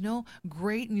 original,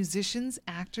 great musicians,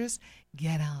 actors.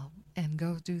 Get out and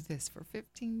go do this for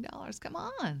 $15. Come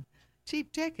on.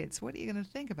 Cheap tickets. What are you going to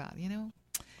think about,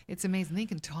 It's amazing. They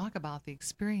can talk about the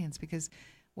experience, because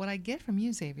what I get from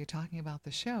you, Xavier, talking about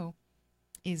the show,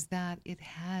 is that it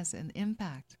has an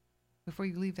impact before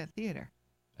you leave that theater.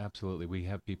 Absolutely. We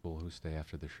have people who stay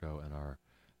after the show and are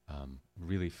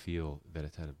really feel that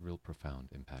it's had a real profound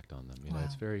impact on them. You know,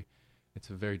 it's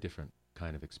a very different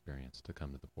kind of experience to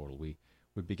come to the portal. We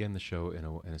begin the show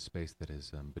in a space that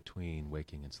is between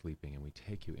waking and sleeping, and we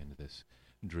take you into this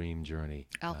dream journey.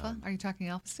 Alpha? Are you talking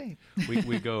alpha state?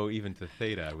 we go even to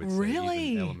theta, I would say. Really?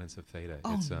 Even elements of theta.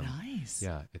 Oh, it's, nice.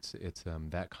 Yeah, it's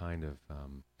that kind of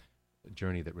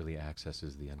journey that really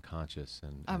accesses the unconscious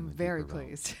and I'm the very deeper realm.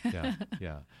 pleased.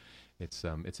 Yeah. It's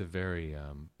a very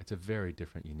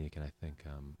different, unique, and I think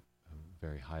a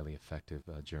very highly effective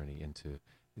journey into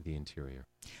the interior.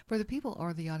 For the people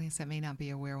or the audience that may not be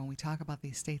aware, when we talk about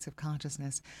these states of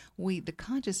consciousness, the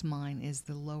conscious mind is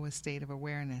the lowest state of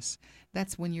awareness.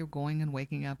 That's when you're going and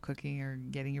waking up, cooking or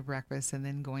getting your breakfast, and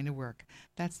then going to work.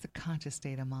 That's the conscious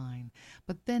state of mind.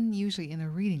 But then usually in a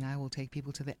reading, I will take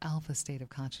people to the alpha state of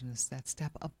consciousness, that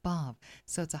step above.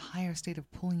 So it's a higher state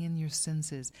of pulling in your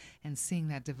senses and seeing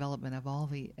that development of all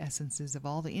the essences, of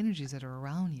all the energies that are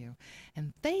around you.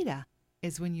 And theta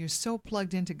is when you're so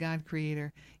plugged into God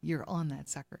Creator, you're on that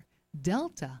sucker.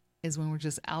 Delta is when we're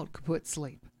just out kaput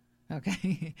sleep.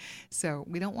 Okay? So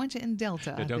we don't want you in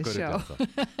Delta at don't the go show. to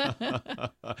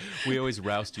Delta. We always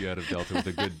roust you out of Delta with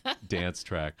a good dance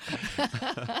track.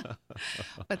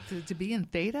 But to be in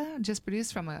Theta, just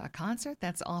produced from a concert,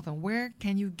 that's often. Where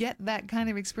can you get that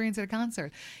kind of experience at a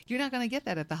concert? You're not going to get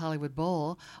that at the Hollywood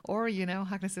Bowl or, how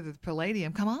can I say, the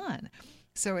Palladium. Come on.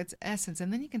 So it's essence.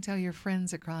 And then you can tell your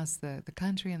friends across the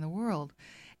country and the world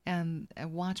and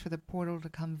watch for the portal to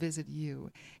come visit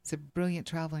you. It's a brilliant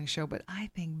traveling show, but I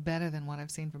think better than what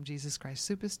I've seen from Jesus Christ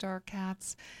Superstar,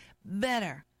 Cats.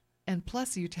 Better. And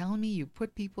plus, you're telling me you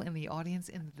put people in the audience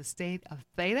into the state of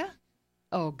theta?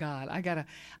 Oh, God,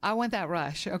 I want that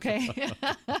rush, okay?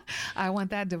 I want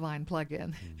that divine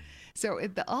plug-in. So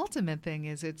the ultimate thing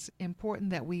is it's important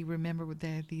that we remember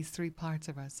that these three parts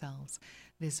of ourselves.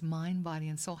 This mind, body,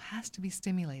 and soul has to be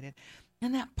stimulated.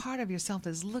 And that part of yourself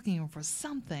is looking for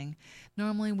something.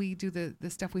 Normally we do the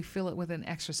stuff, we fill it with an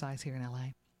exercise here in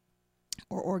LA.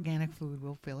 Or organic food,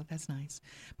 we'll fill it, that's nice.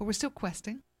 But we're still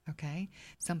questing, okay?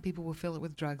 Some people will fill it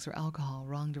with drugs or alcohol,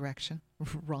 wrong direction,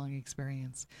 wrong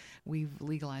experience. We've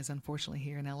legalized, unfortunately,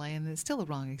 here in LA, and it's still a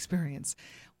wrong experience.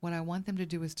 What I want them to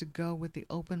do is to go with the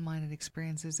open-minded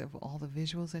experiences of all the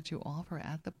visuals that you offer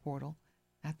at the portal,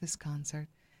 at this concert,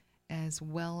 as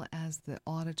well as the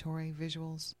auditory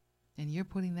visuals, and you're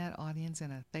putting that audience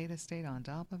in a theta state on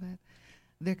top of it.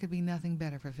 There could be nothing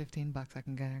better for $15, I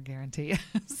can guarantee you.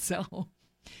 So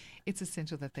it's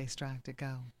essential that they strive to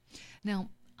go.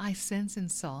 Now, I sense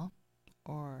and saw,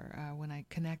 or when I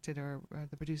connected, or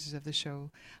the producers of the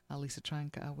show, Lisa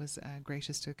Trunk, was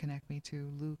gracious to connect me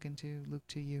to Luke and to Luke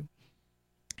to you.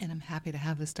 And I'm happy to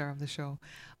have the star of the show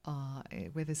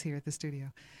with us here at the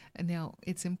studio. And now,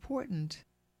 it's important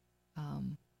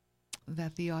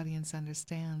that the audience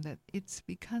understand that it's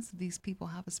because these people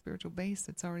have a spiritual base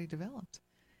that's already developed,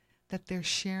 that they're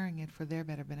sharing it for their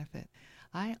better benefit.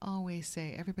 I always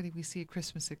say everybody we see at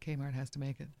Christmas at Kmart has to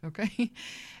make it, okay?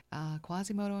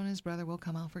 Quasimodo and his brother will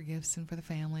come out for gifts and for the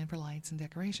family and for lights and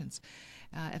decorations.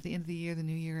 At the end of the year, the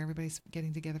new year, everybody's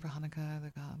getting together for Hanukkah,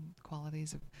 the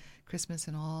qualities of Christmas,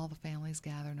 and all the families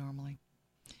gather normally.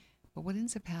 But what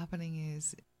ends up happening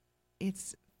is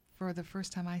it's for the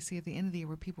first time I see at the end of the year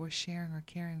where people are sharing or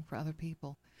caring for other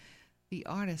people. The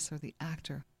artist or the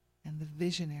actor and the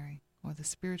visionary or the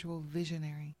spiritual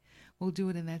visionary will do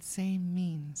it in that same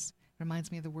means.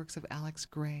 Reminds me of the works of Alex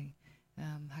Gray.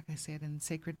 How can I say it? In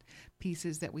sacred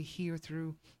pieces that we hear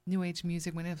through New Age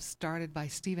music when it was started by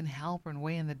Stephen Halpern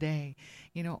way in the day.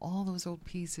 All those old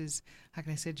pieces, how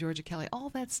can I say, Georgia Kelly,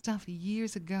 all that stuff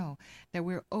years ago that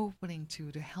we're opening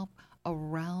to help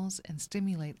arouse and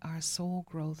stimulate our soul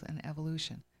growth and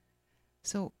evolution.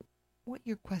 So what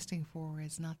you're questing for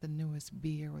is not the newest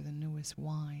beer or the newest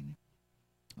wine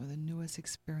or the newest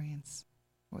experience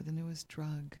or the newest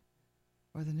drug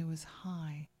or the newest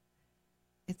high.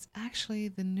 It's actually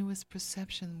the newest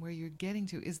perception where you're getting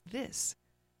to is this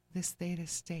theta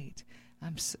state.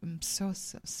 I'm so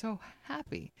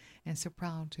happy and so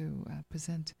proud to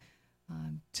present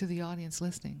to the audience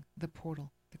listening the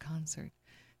portal, the concert.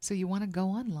 So you want to go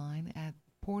online at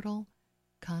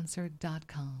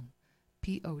portalconcert.com,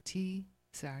 P-O-R-T-A-L,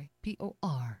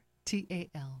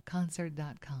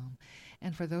 concert.com.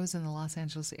 And for those in the Los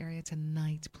Angeles area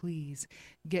tonight, please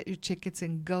get your tickets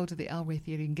and go to the El Rey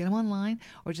Theater. You can get them online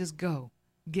or just go.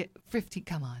 Get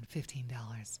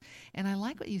 $15. And I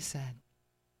like what you said.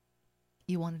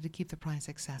 You wanted to keep the price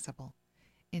accessible.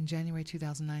 In January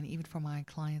 2009, even for my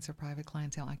clients or private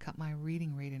clientele, I cut my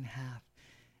reading rate in half.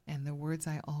 And the words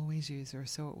I always use are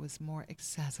so it was more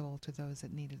accessible to those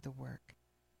that needed the work.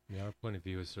 Yeah, our point of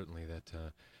view is certainly that,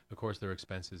 of course, there are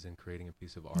expenses in creating a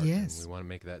piece of art, Yes. and we want to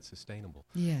make that sustainable.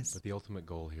 Yes. But the ultimate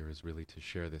goal here is really to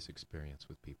share this experience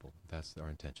with people. That's our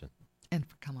intention. And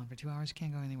come on, for 2 hours, you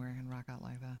can't go anywhere and rock out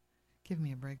like that. Give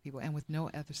me a break, people. And with no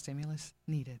other stimulus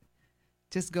needed.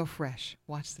 Just go fresh.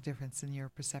 Watch the difference in your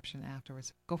perception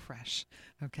afterwards. Go fresh,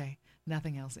 okay?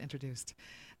 Nothing else introduced.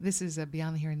 This is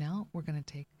Beyond the Here and Now. We're going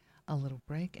to take a little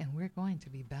break, and we're going to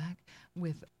be back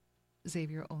with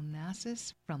Xavier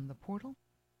Onassis from The Portal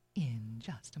in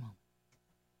just a moment.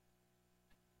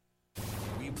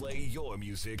 We play your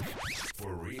music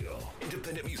for real.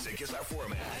 Independent music is our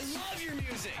format. I love your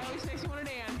music. Always makes me want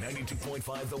to dance.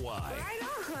 92.5 The Y. Right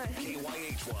on.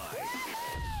 KYHY.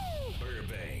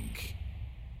 Burbank.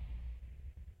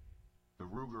 The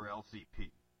Ruger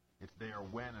LCP. It's there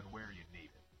when and where you need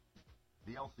it.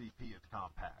 The LCP is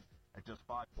compact, at just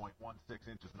 5.16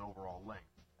 inches in overall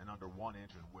length and under 1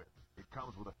 inch in width. It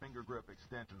comes with a finger grip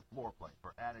extension floor plate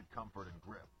for added comfort and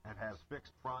grip, and has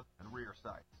fixed front and rear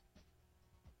sights.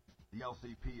 The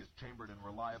LCP is chambered in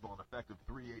reliable and effective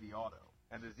 380 auto,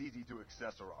 and is easy to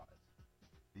accessorize.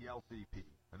 The LCP,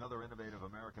 another innovative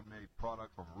American-made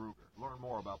product from Ruger. Learn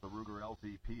more about the Ruger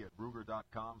LCP at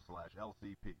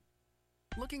ruger.com/LCP.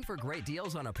 Looking for great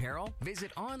deals on apparel?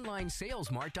 Visit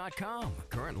OnlineSalesMart.com.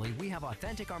 Currently, we have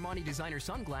authentic Armani designer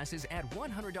sunglasses at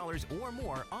 $100 or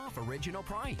more off original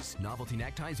price. Novelty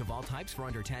neckties of all types for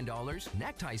under $10,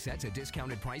 necktie sets at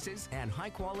discounted prices, and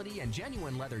high-quality and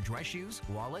genuine leather dress shoes,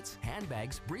 wallets,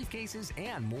 handbags, briefcases,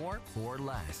 and more for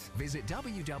less. Visit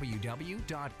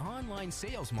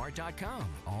www.OnlineSalesMart.com.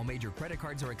 All major credit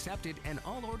cards are accepted, and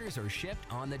all orders are shipped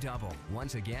on the double.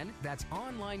 Once again, that's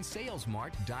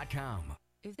OnlineSalesMart.com.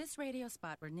 If this radio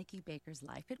spot were Nikki Baker's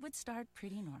life, it would start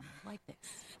pretty normal, like this.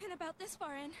 And about this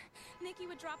far in, Nikki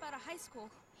would drop out of high school.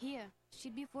 Here,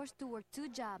 she'd be forced to work 2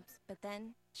 jobs, but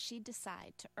then she'd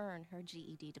decide to earn her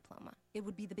GED diploma. It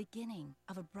would be the beginning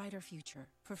of a brighter future.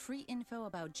 For free info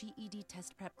about GED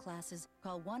test prep classes,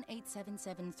 call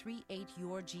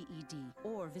 1-877-38-YOUR-GED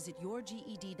or visit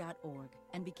yourged.org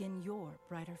and begin your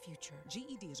brighter future.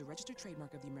 GED is a registered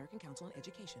trademark of the American Council on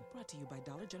Education. Brought to you by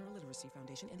Dollar General Literacy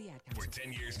Foundation and the Ad Council. For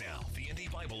 10 years now, the Indie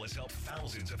Bible has helped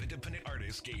thousands of independent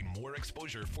artists gain more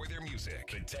exposure for their music.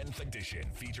 The 10th edition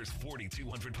features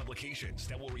 4,200 publications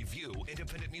that will review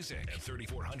independent music and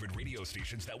 3,400 radio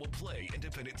stations that will play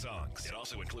independent songs. It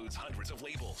also includes hundreds of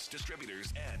labels,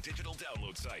 distributors, and digital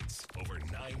download sites. Over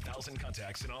 9,000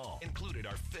 contacts in all, included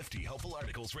are 50 helpful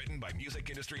articles written by music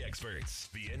industry experts.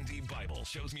 The Indie Bible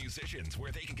shows musicians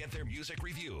where they can get their music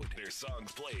reviewed, their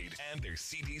songs played, and their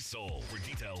CDs sold. For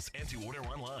details and to order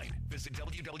online, visit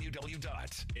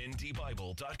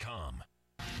www.indiebible.com.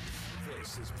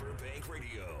 This is Burbank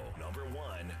Radio, number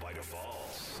 1 by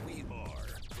default. We are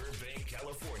Burbank,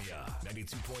 California,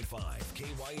 92.5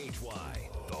 KYHY,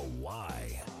 The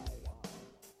Y.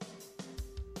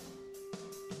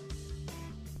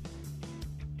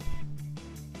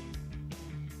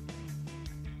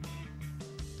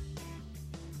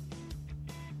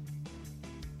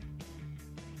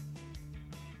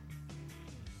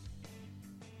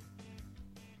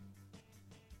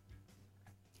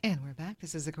 And we're back.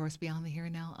 This is, of course, Beyond the Here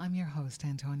and Now. I'm your host,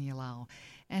 Antonia Lau.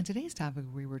 And today's topic,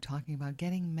 we were talking about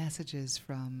getting messages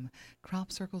from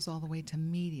crop circles all the way to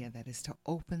media, that is to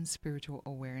open spiritual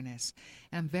awareness.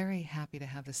 And I'm very happy to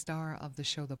have the star of the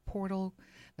show, The Portal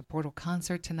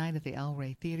concert tonight at the El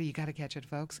Rey Theater. You got to catch it,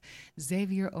 folks.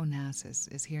 Xavier Onassis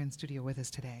is here in studio with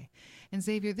us today. And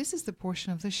Xavier, this is the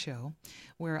portion of the show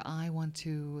where I want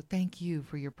to thank you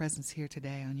for your presence here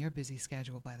today on your busy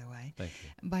schedule, by the way. Thank you.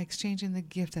 By exchanging the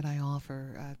gift that I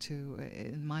offer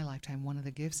in my lifetime, one of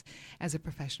the gifts as a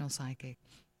professional psychic.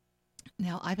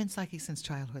 Now, I've been psychic since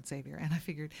childhood, Xavier, and I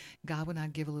figured God would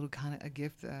not give a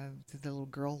gift to the little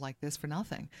girl like this for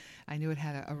nothing. I knew it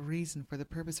had a reason for the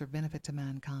purpose or benefit to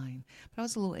mankind. But I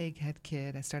was a little egghead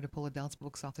kid. I started to pull adults'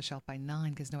 books off the shelf by 9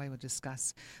 because nobody would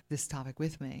discuss this topic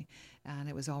with me, and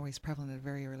it was always prevalent at a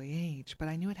very early age. But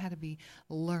I knew it had to be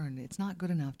learned. It's not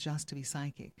good enough just to be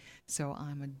psychic. So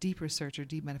I'm a deep researcher,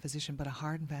 deep metaphysician, but a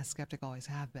hard and fast skeptic, always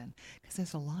have been, because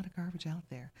there's a lot of garbage out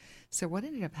there. So what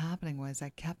ended up happening was I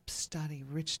kept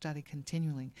rich study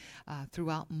continually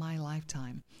throughout my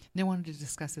lifetime. No one wanted to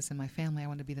discuss this in my family. I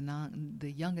wanted to be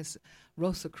the youngest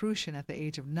Rosicrucian at the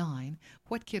age of 9.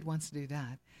 What kid wants to do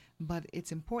that? But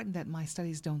it's important that my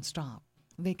studies don't stop.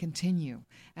 They continue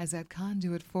as that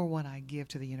conduit for what I give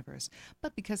to the universe.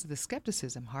 But because of the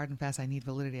skepticism, hard and fast, I need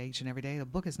validity each and every day. The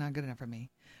book is not good enough for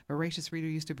me. Voracious reader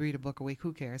used to read a book a week,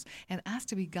 who cares? And asked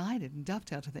to be guided and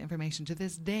dovetail to the information to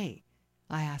this day.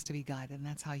 I asked to be guided, and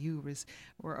that's how you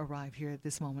arrive here at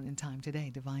this moment in time today,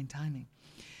 divine timing.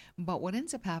 But what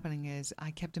ends up happening is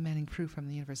I kept demanding proof from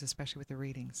the universe, especially with the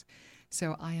readings.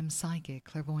 So I am psychic,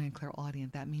 clairvoyant,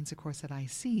 clairaudient. That means, of course, that I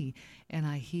see and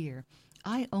I hear.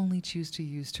 I only choose to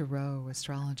use tarot,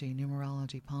 astrology,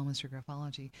 numerology, palmistry,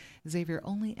 graphology, Xavier,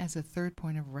 only as a third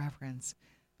point of reference,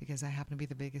 because I happen to be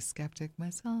the biggest skeptic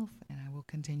myself, and I will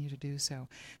continue to do so.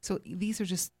 So these are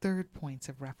just third points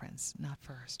of reference, not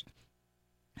first.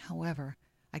 However,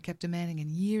 I kept demanding,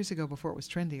 and years ago, before it was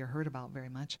trendy or heard about very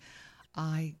much,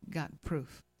 I got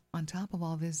proof. On top of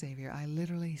all this, Xavier, I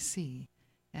literally see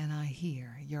and I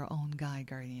hear your own guide,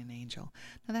 guardian angel.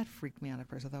 Now, that freaked me out at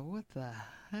first. I thought, what the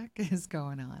heck is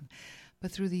going on?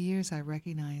 But through the years, I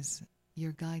recognize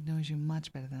your guide knows you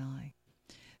much better than I.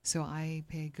 So I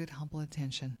pay good, humble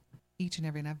attention each and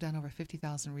every, and I've done over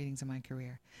 50,000 readings in my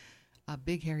career. A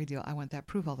big, hairy deal. I want that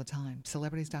proof all the time.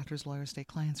 Celebrities, doctors, lawyers, stay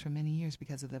clients for many years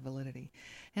because of the validity.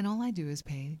 And all I do is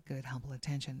pay good, humble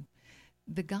attention.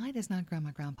 The guide is not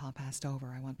grandma, grandpa passed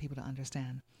over. I want people to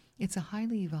understand. It's a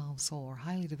highly evolved soul or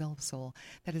highly developed soul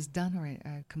that has done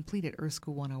or completed Earth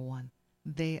School 101.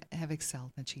 They have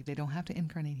excelled and achieved. They don't have to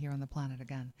incarnate here on the planet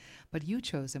again. But you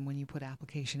chose them when you put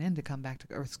application in to come back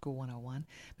to Earth School 101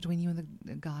 between you and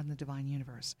the God and the divine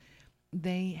universe.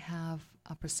 They have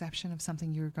a perception of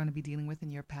something you're going to be dealing with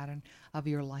in your pattern of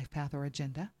your life path or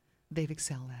agenda. They've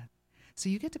excelled at. So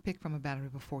you get to pick from a battery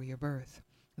before your birth.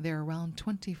 They're around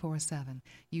 24/7,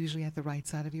 usually at the right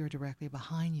side of you or directly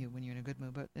behind you when you're in a good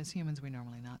mood, but as humans, we're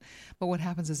normally not. But what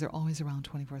happens is they're always around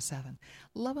 24/7.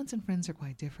 Loved ones and friends are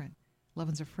quite different. Loved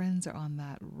ones or friends are on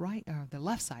that right or the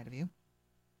left side of you,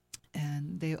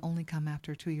 and they only come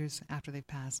after 2 years after they've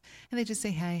passed, and they just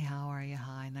say, hey, how are you?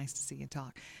 Hi, nice to see you,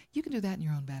 talk. You can do that in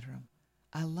your own bedroom.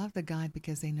 I love the guide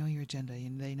because they know your agenda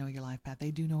and they know your life path.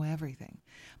 They do know everything.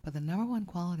 But the number one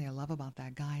quality I love about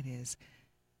that guide is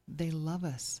they love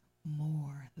us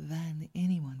more than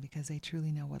anyone because they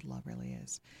truly know what love really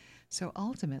is. So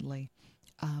ultimately,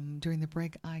 during the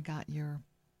break, I got your,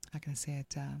 how can I say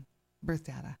it, birth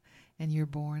data, and you're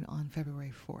born on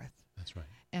February 4th. That's right.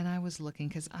 And I was looking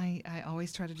because I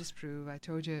always try to disprove. I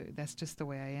told you that's just the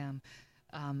way I am.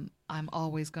 I'm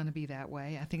always going to be that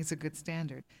way. I think it's a good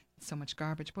standard. So much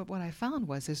garbage. But what I found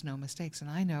was there's no mistakes. And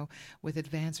I know with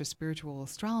advanced or spiritual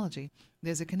astrology,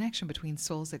 there's a connection between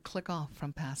souls that click off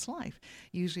from past life.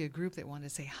 Usually a group that wanted to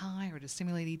say hi or to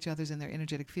stimulate each other's in their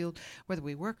energetic field, whether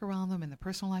we work around them in the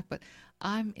personal life. But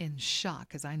I'm in shock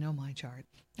because I know my chart.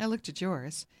 I looked at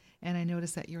yours, and I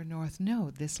noticed that your north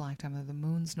node, this lifetime of the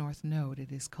moon's north node,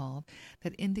 it is called,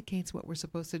 that indicates what we're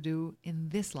supposed to do in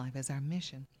this life as our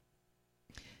mission.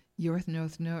 Your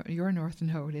north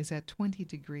node is at 20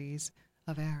 degrees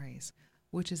of Aries,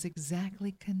 which is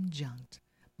exactly conjunct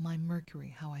my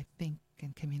Mercury, how I think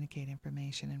and communicate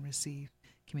information and receive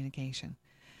communication.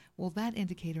 Well, that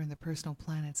indicator in the personal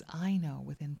planets, I know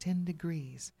within 10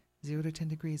 degrees, 0 to 10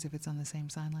 degrees, if it's on the same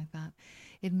sign like that,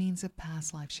 it means a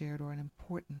past life shared or an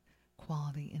important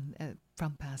quality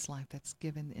from past life that's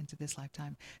given into this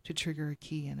lifetime to trigger a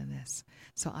key in this.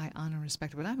 So I honor and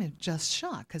respect it, but I'm in just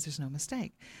shock because there's no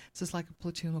mistake. So it's like a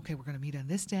platoon. Okay, we're going to meet on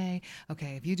this day.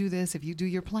 Okay, if you do this, if you do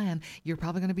your plan, you're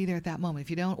probably going to be there at that moment.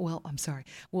 If you don't, well, I'm sorry.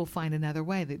 We'll find another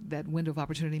way. That window of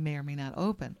opportunity may or may not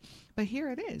open. But here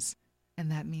it is.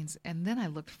 And that means, and then I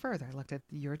looked further. I looked at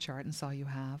your chart and saw you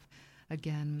have,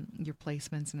 again, your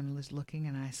placements, and I'm just looking,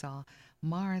 and I saw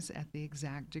Mars at the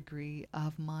exact degree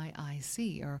of my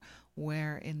IC, or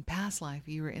where in past life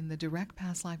you were in the direct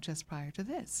past life just prior to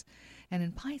this. And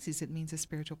in Pisces, it means a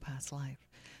spiritual past life.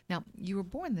 Now, you were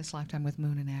born this lifetime with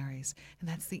Moon in Aries, and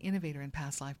that's the innovator in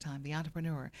past lifetime, the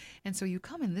entrepreneur. And so you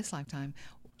come in this lifetime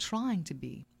trying to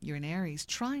be, you're in Aries,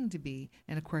 trying to be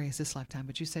an Aquarius this lifetime,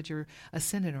 but you said your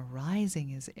ascendant or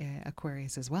rising is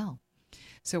Aquarius as well.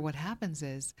 So what happens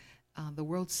is, the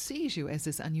world sees you as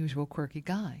this unusual, quirky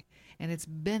guy. And it's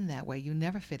been that way. You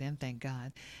never fit in, thank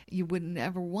God. You would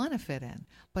never want to fit in.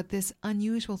 But this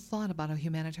unusual thought about a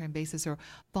humanitarian basis or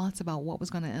thoughts about what was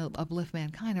going to uplift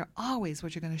mankind are always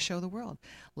what you're going to show the world.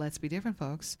 Let's be different,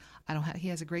 folks. He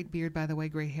has a great beard, by the way,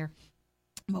 great hair.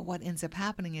 But what ends up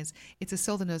happening is it's a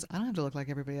soul that knows, I don't have to look like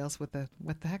everybody else with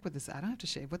what the heck with this? I don't have to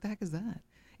shave. What the heck is that?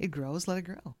 It grows, let it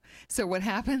grow. So what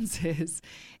happens is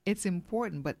it's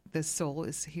important, but the soul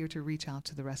is here to reach out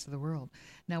to the rest of the world.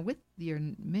 Now, with your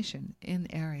mission in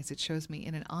Aries, it shows me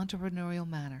in an entrepreneurial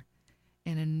manner,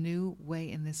 in a new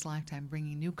way in this lifetime,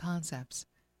 bringing new concepts.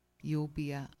 You'll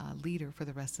be a leader for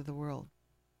the rest of the world.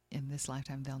 In this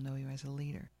lifetime, they'll know you as a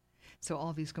leader. So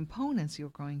all these components you're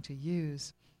going to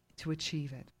use to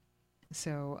achieve it.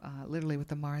 So literally with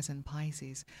the Mars and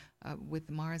Pisces,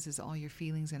 with Mars is all your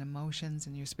feelings and emotions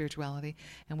and your spirituality,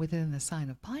 and within the sign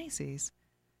of Pisces,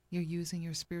 You're using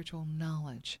your spiritual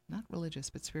knowledge, not religious,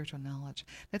 but spiritual knowledge.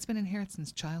 That's been inherited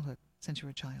since childhood, since you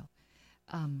were a child.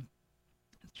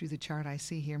 Through the chart I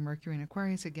see here, Mercury in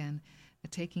Aquarius again,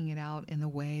 taking it out in the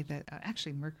way that,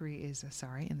 actually Mercury is,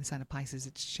 in the sign of Pisces.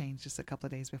 It's changed just a couple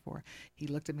of days before. He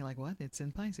looked at me like, what? It's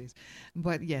in Pisces.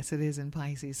 But yes, it is in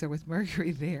Pisces. So with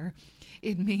Mercury there,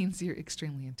 it means you're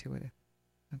extremely intuitive.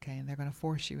 Okay, and they're going to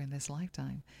force you in this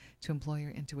lifetime to employ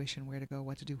your intuition, where to go,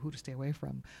 what to do, who to stay away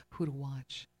from, who to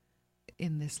watch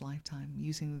in this lifetime,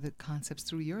 using the concepts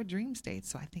through your dream state.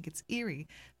 So I think it's eerie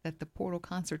that the Portal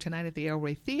concert tonight at the El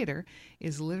Rey Theater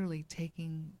is literally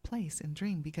taking place in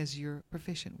dream, because you're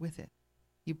proficient with it.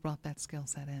 You brought that skill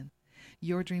set in.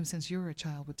 Your dream since you were a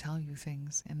child would tell you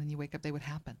things, and then you wake up, they would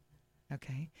happen.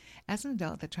 Okay, as an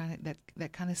adult,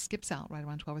 that kind of skips out right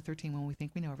around 12 or 13 when we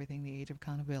think we know everything, the age of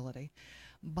accountability.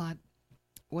 But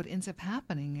what ends up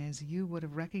happening is you would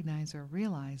have recognized or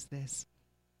realized this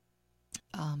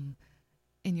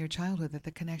in your childhood, that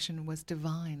the connection was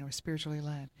divine or spiritually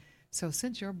led. So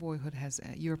since your boyhood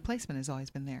your placement has always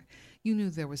been there. You knew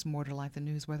there was more to life than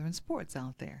news, weather, and sports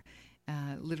out there.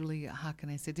 Literally, how can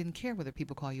I say, didn't care whether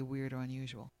people call you weird or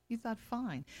unusual. You thought,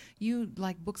 fine. You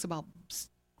like books about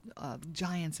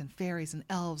giants and fairies and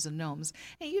elves and gnomes,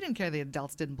 and you didn't care the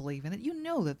adults didn't believe in it. You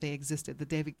know that they existed. The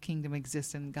David Kingdom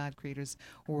exists in God Creator's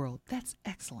world. That's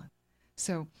excellent.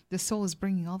 So the soul is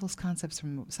bringing all those concepts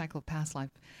from cycle of past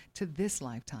life to this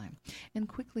lifetime. And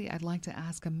quickly, I'd like to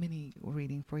ask a mini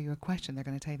reading for you, a question. They're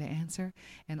going to tell you the answer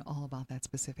and all about that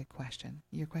specific question.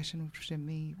 Your question to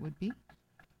me would be?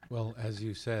 Well, as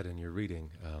you said in your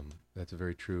reading, that's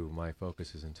very true. My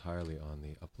focus is entirely on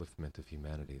the upliftment of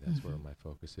humanity. That's where my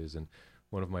focus is. And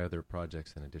one of my other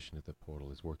projects, in addition to the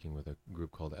Portal, is working with a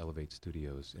group called Elevate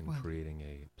Studios in creating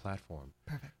a platform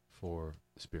for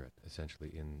spirit,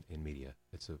 essentially, in media.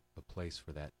 It's a place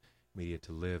for that media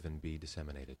to live and be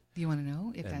disseminated. Do you want to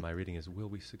know if and my reading is, will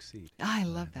we succeed? I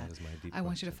love that. That is my deep I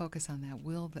want you to question. focus on that.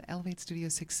 Will the Elevate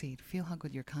Studios succeed? Feel how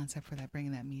good your concept for that,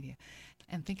 bringing that media.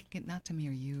 And thinking it not to me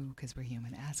or you, because we're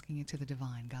human, asking it to the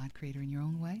divine, God Creator, in your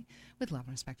own way, with love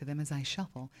and respect to them, as I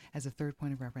shuffle as a third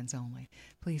point of reference only.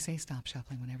 Please say stop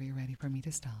shuffling whenever you're ready for me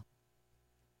to stop.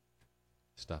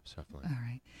 Stop shuffling. All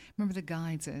right. Remember the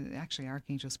guides, actually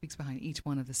Archangel speaks behind each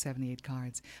one of the 78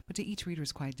 cards, but to each reader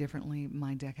is quite differently.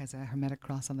 My deck has a hermetic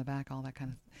cross on the back, all that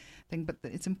kind of thing. But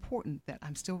it's important that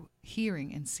I'm still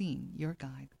hearing and seeing your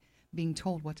guide, being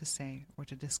told what to say or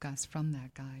to discuss from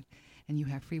that guide, and you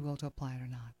have free will to apply it or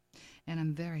not. And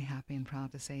I'm very happy and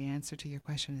proud to say answer to your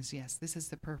question is yes, this is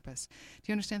the purpose. Do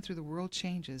you understand, through the world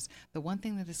changes, the one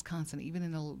thing that is constant, even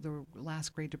in the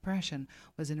last Great Depression,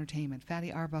 was entertainment. Fatty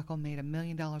Arbuckle made $1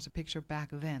 million a picture back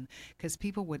then, because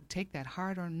people would take that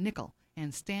hard-earned nickel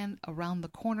and stand around the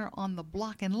corner on the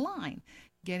block in line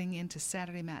getting into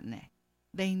Saturday matinee.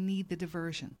 They need the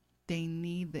diversion. They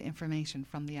need the information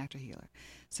from the actor healer.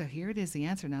 So here it is. The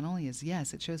answer not only is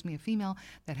yes, it shows me a female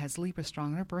that has Libra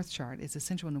strong in her birth chart, is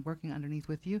essential in working underneath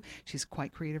with you. She's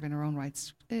quite creative in her own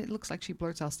rights. It looks like she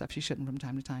blurts out stuff she shouldn't from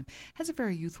time to time. Has a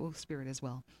very youthful spirit as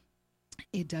well.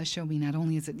 It does show me not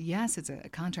only is it, yes, it's a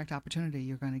contract opportunity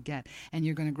you're going to get, and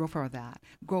you're going to grow for that.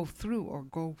 Grow through or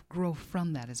grow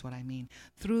from that is what I mean.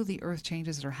 Through the earth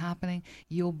changes that are happening,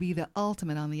 you'll be the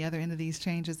ultimate on the other end of these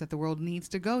changes that the world needs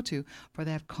to go to for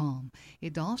that calm.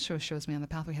 It also shows me on the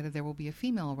pathway headed there will be a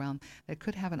female around that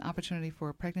could have an opportunity for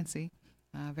a pregnancy.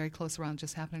 Very close around,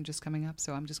 just happening, just coming up.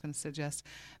 So I'm just going to suggest,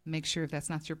 make sure if that's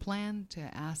not your plan, to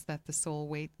ask that the soul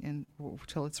wait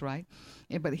until it's right.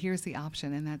 But here's the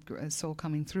option, and that soul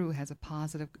coming through has a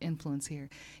positive influence here.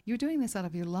 You're doing this out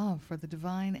of your love for the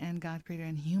divine and God Creator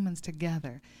and humans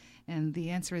together. And the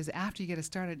answer is, after you get it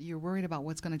started, you're worried about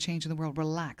what's going to change in the world.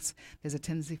 Relax. There's a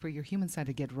tendency for your human side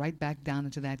to get right back down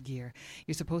into that gear.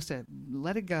 You're supposed to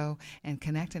let it go and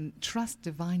connect and trust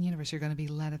divine universe. You're going to be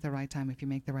led at the right time if you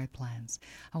make the right plans.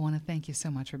 I want to thank you so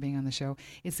much for being on the show.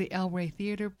 It's the El Rey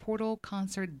Theater,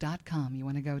 portalconcert.com you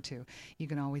want to go to. You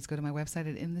can always go to my website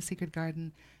at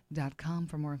inthesecretgarden.com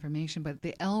for more information. But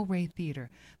the El Rey Theater,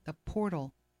 the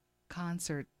Portal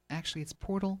Concert, actually it's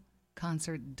portalconcert.com.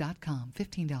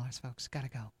 $15, folks. Gotta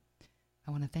go.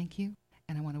 I want to thank you,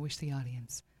 and I want to wish the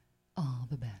audience all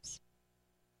the best.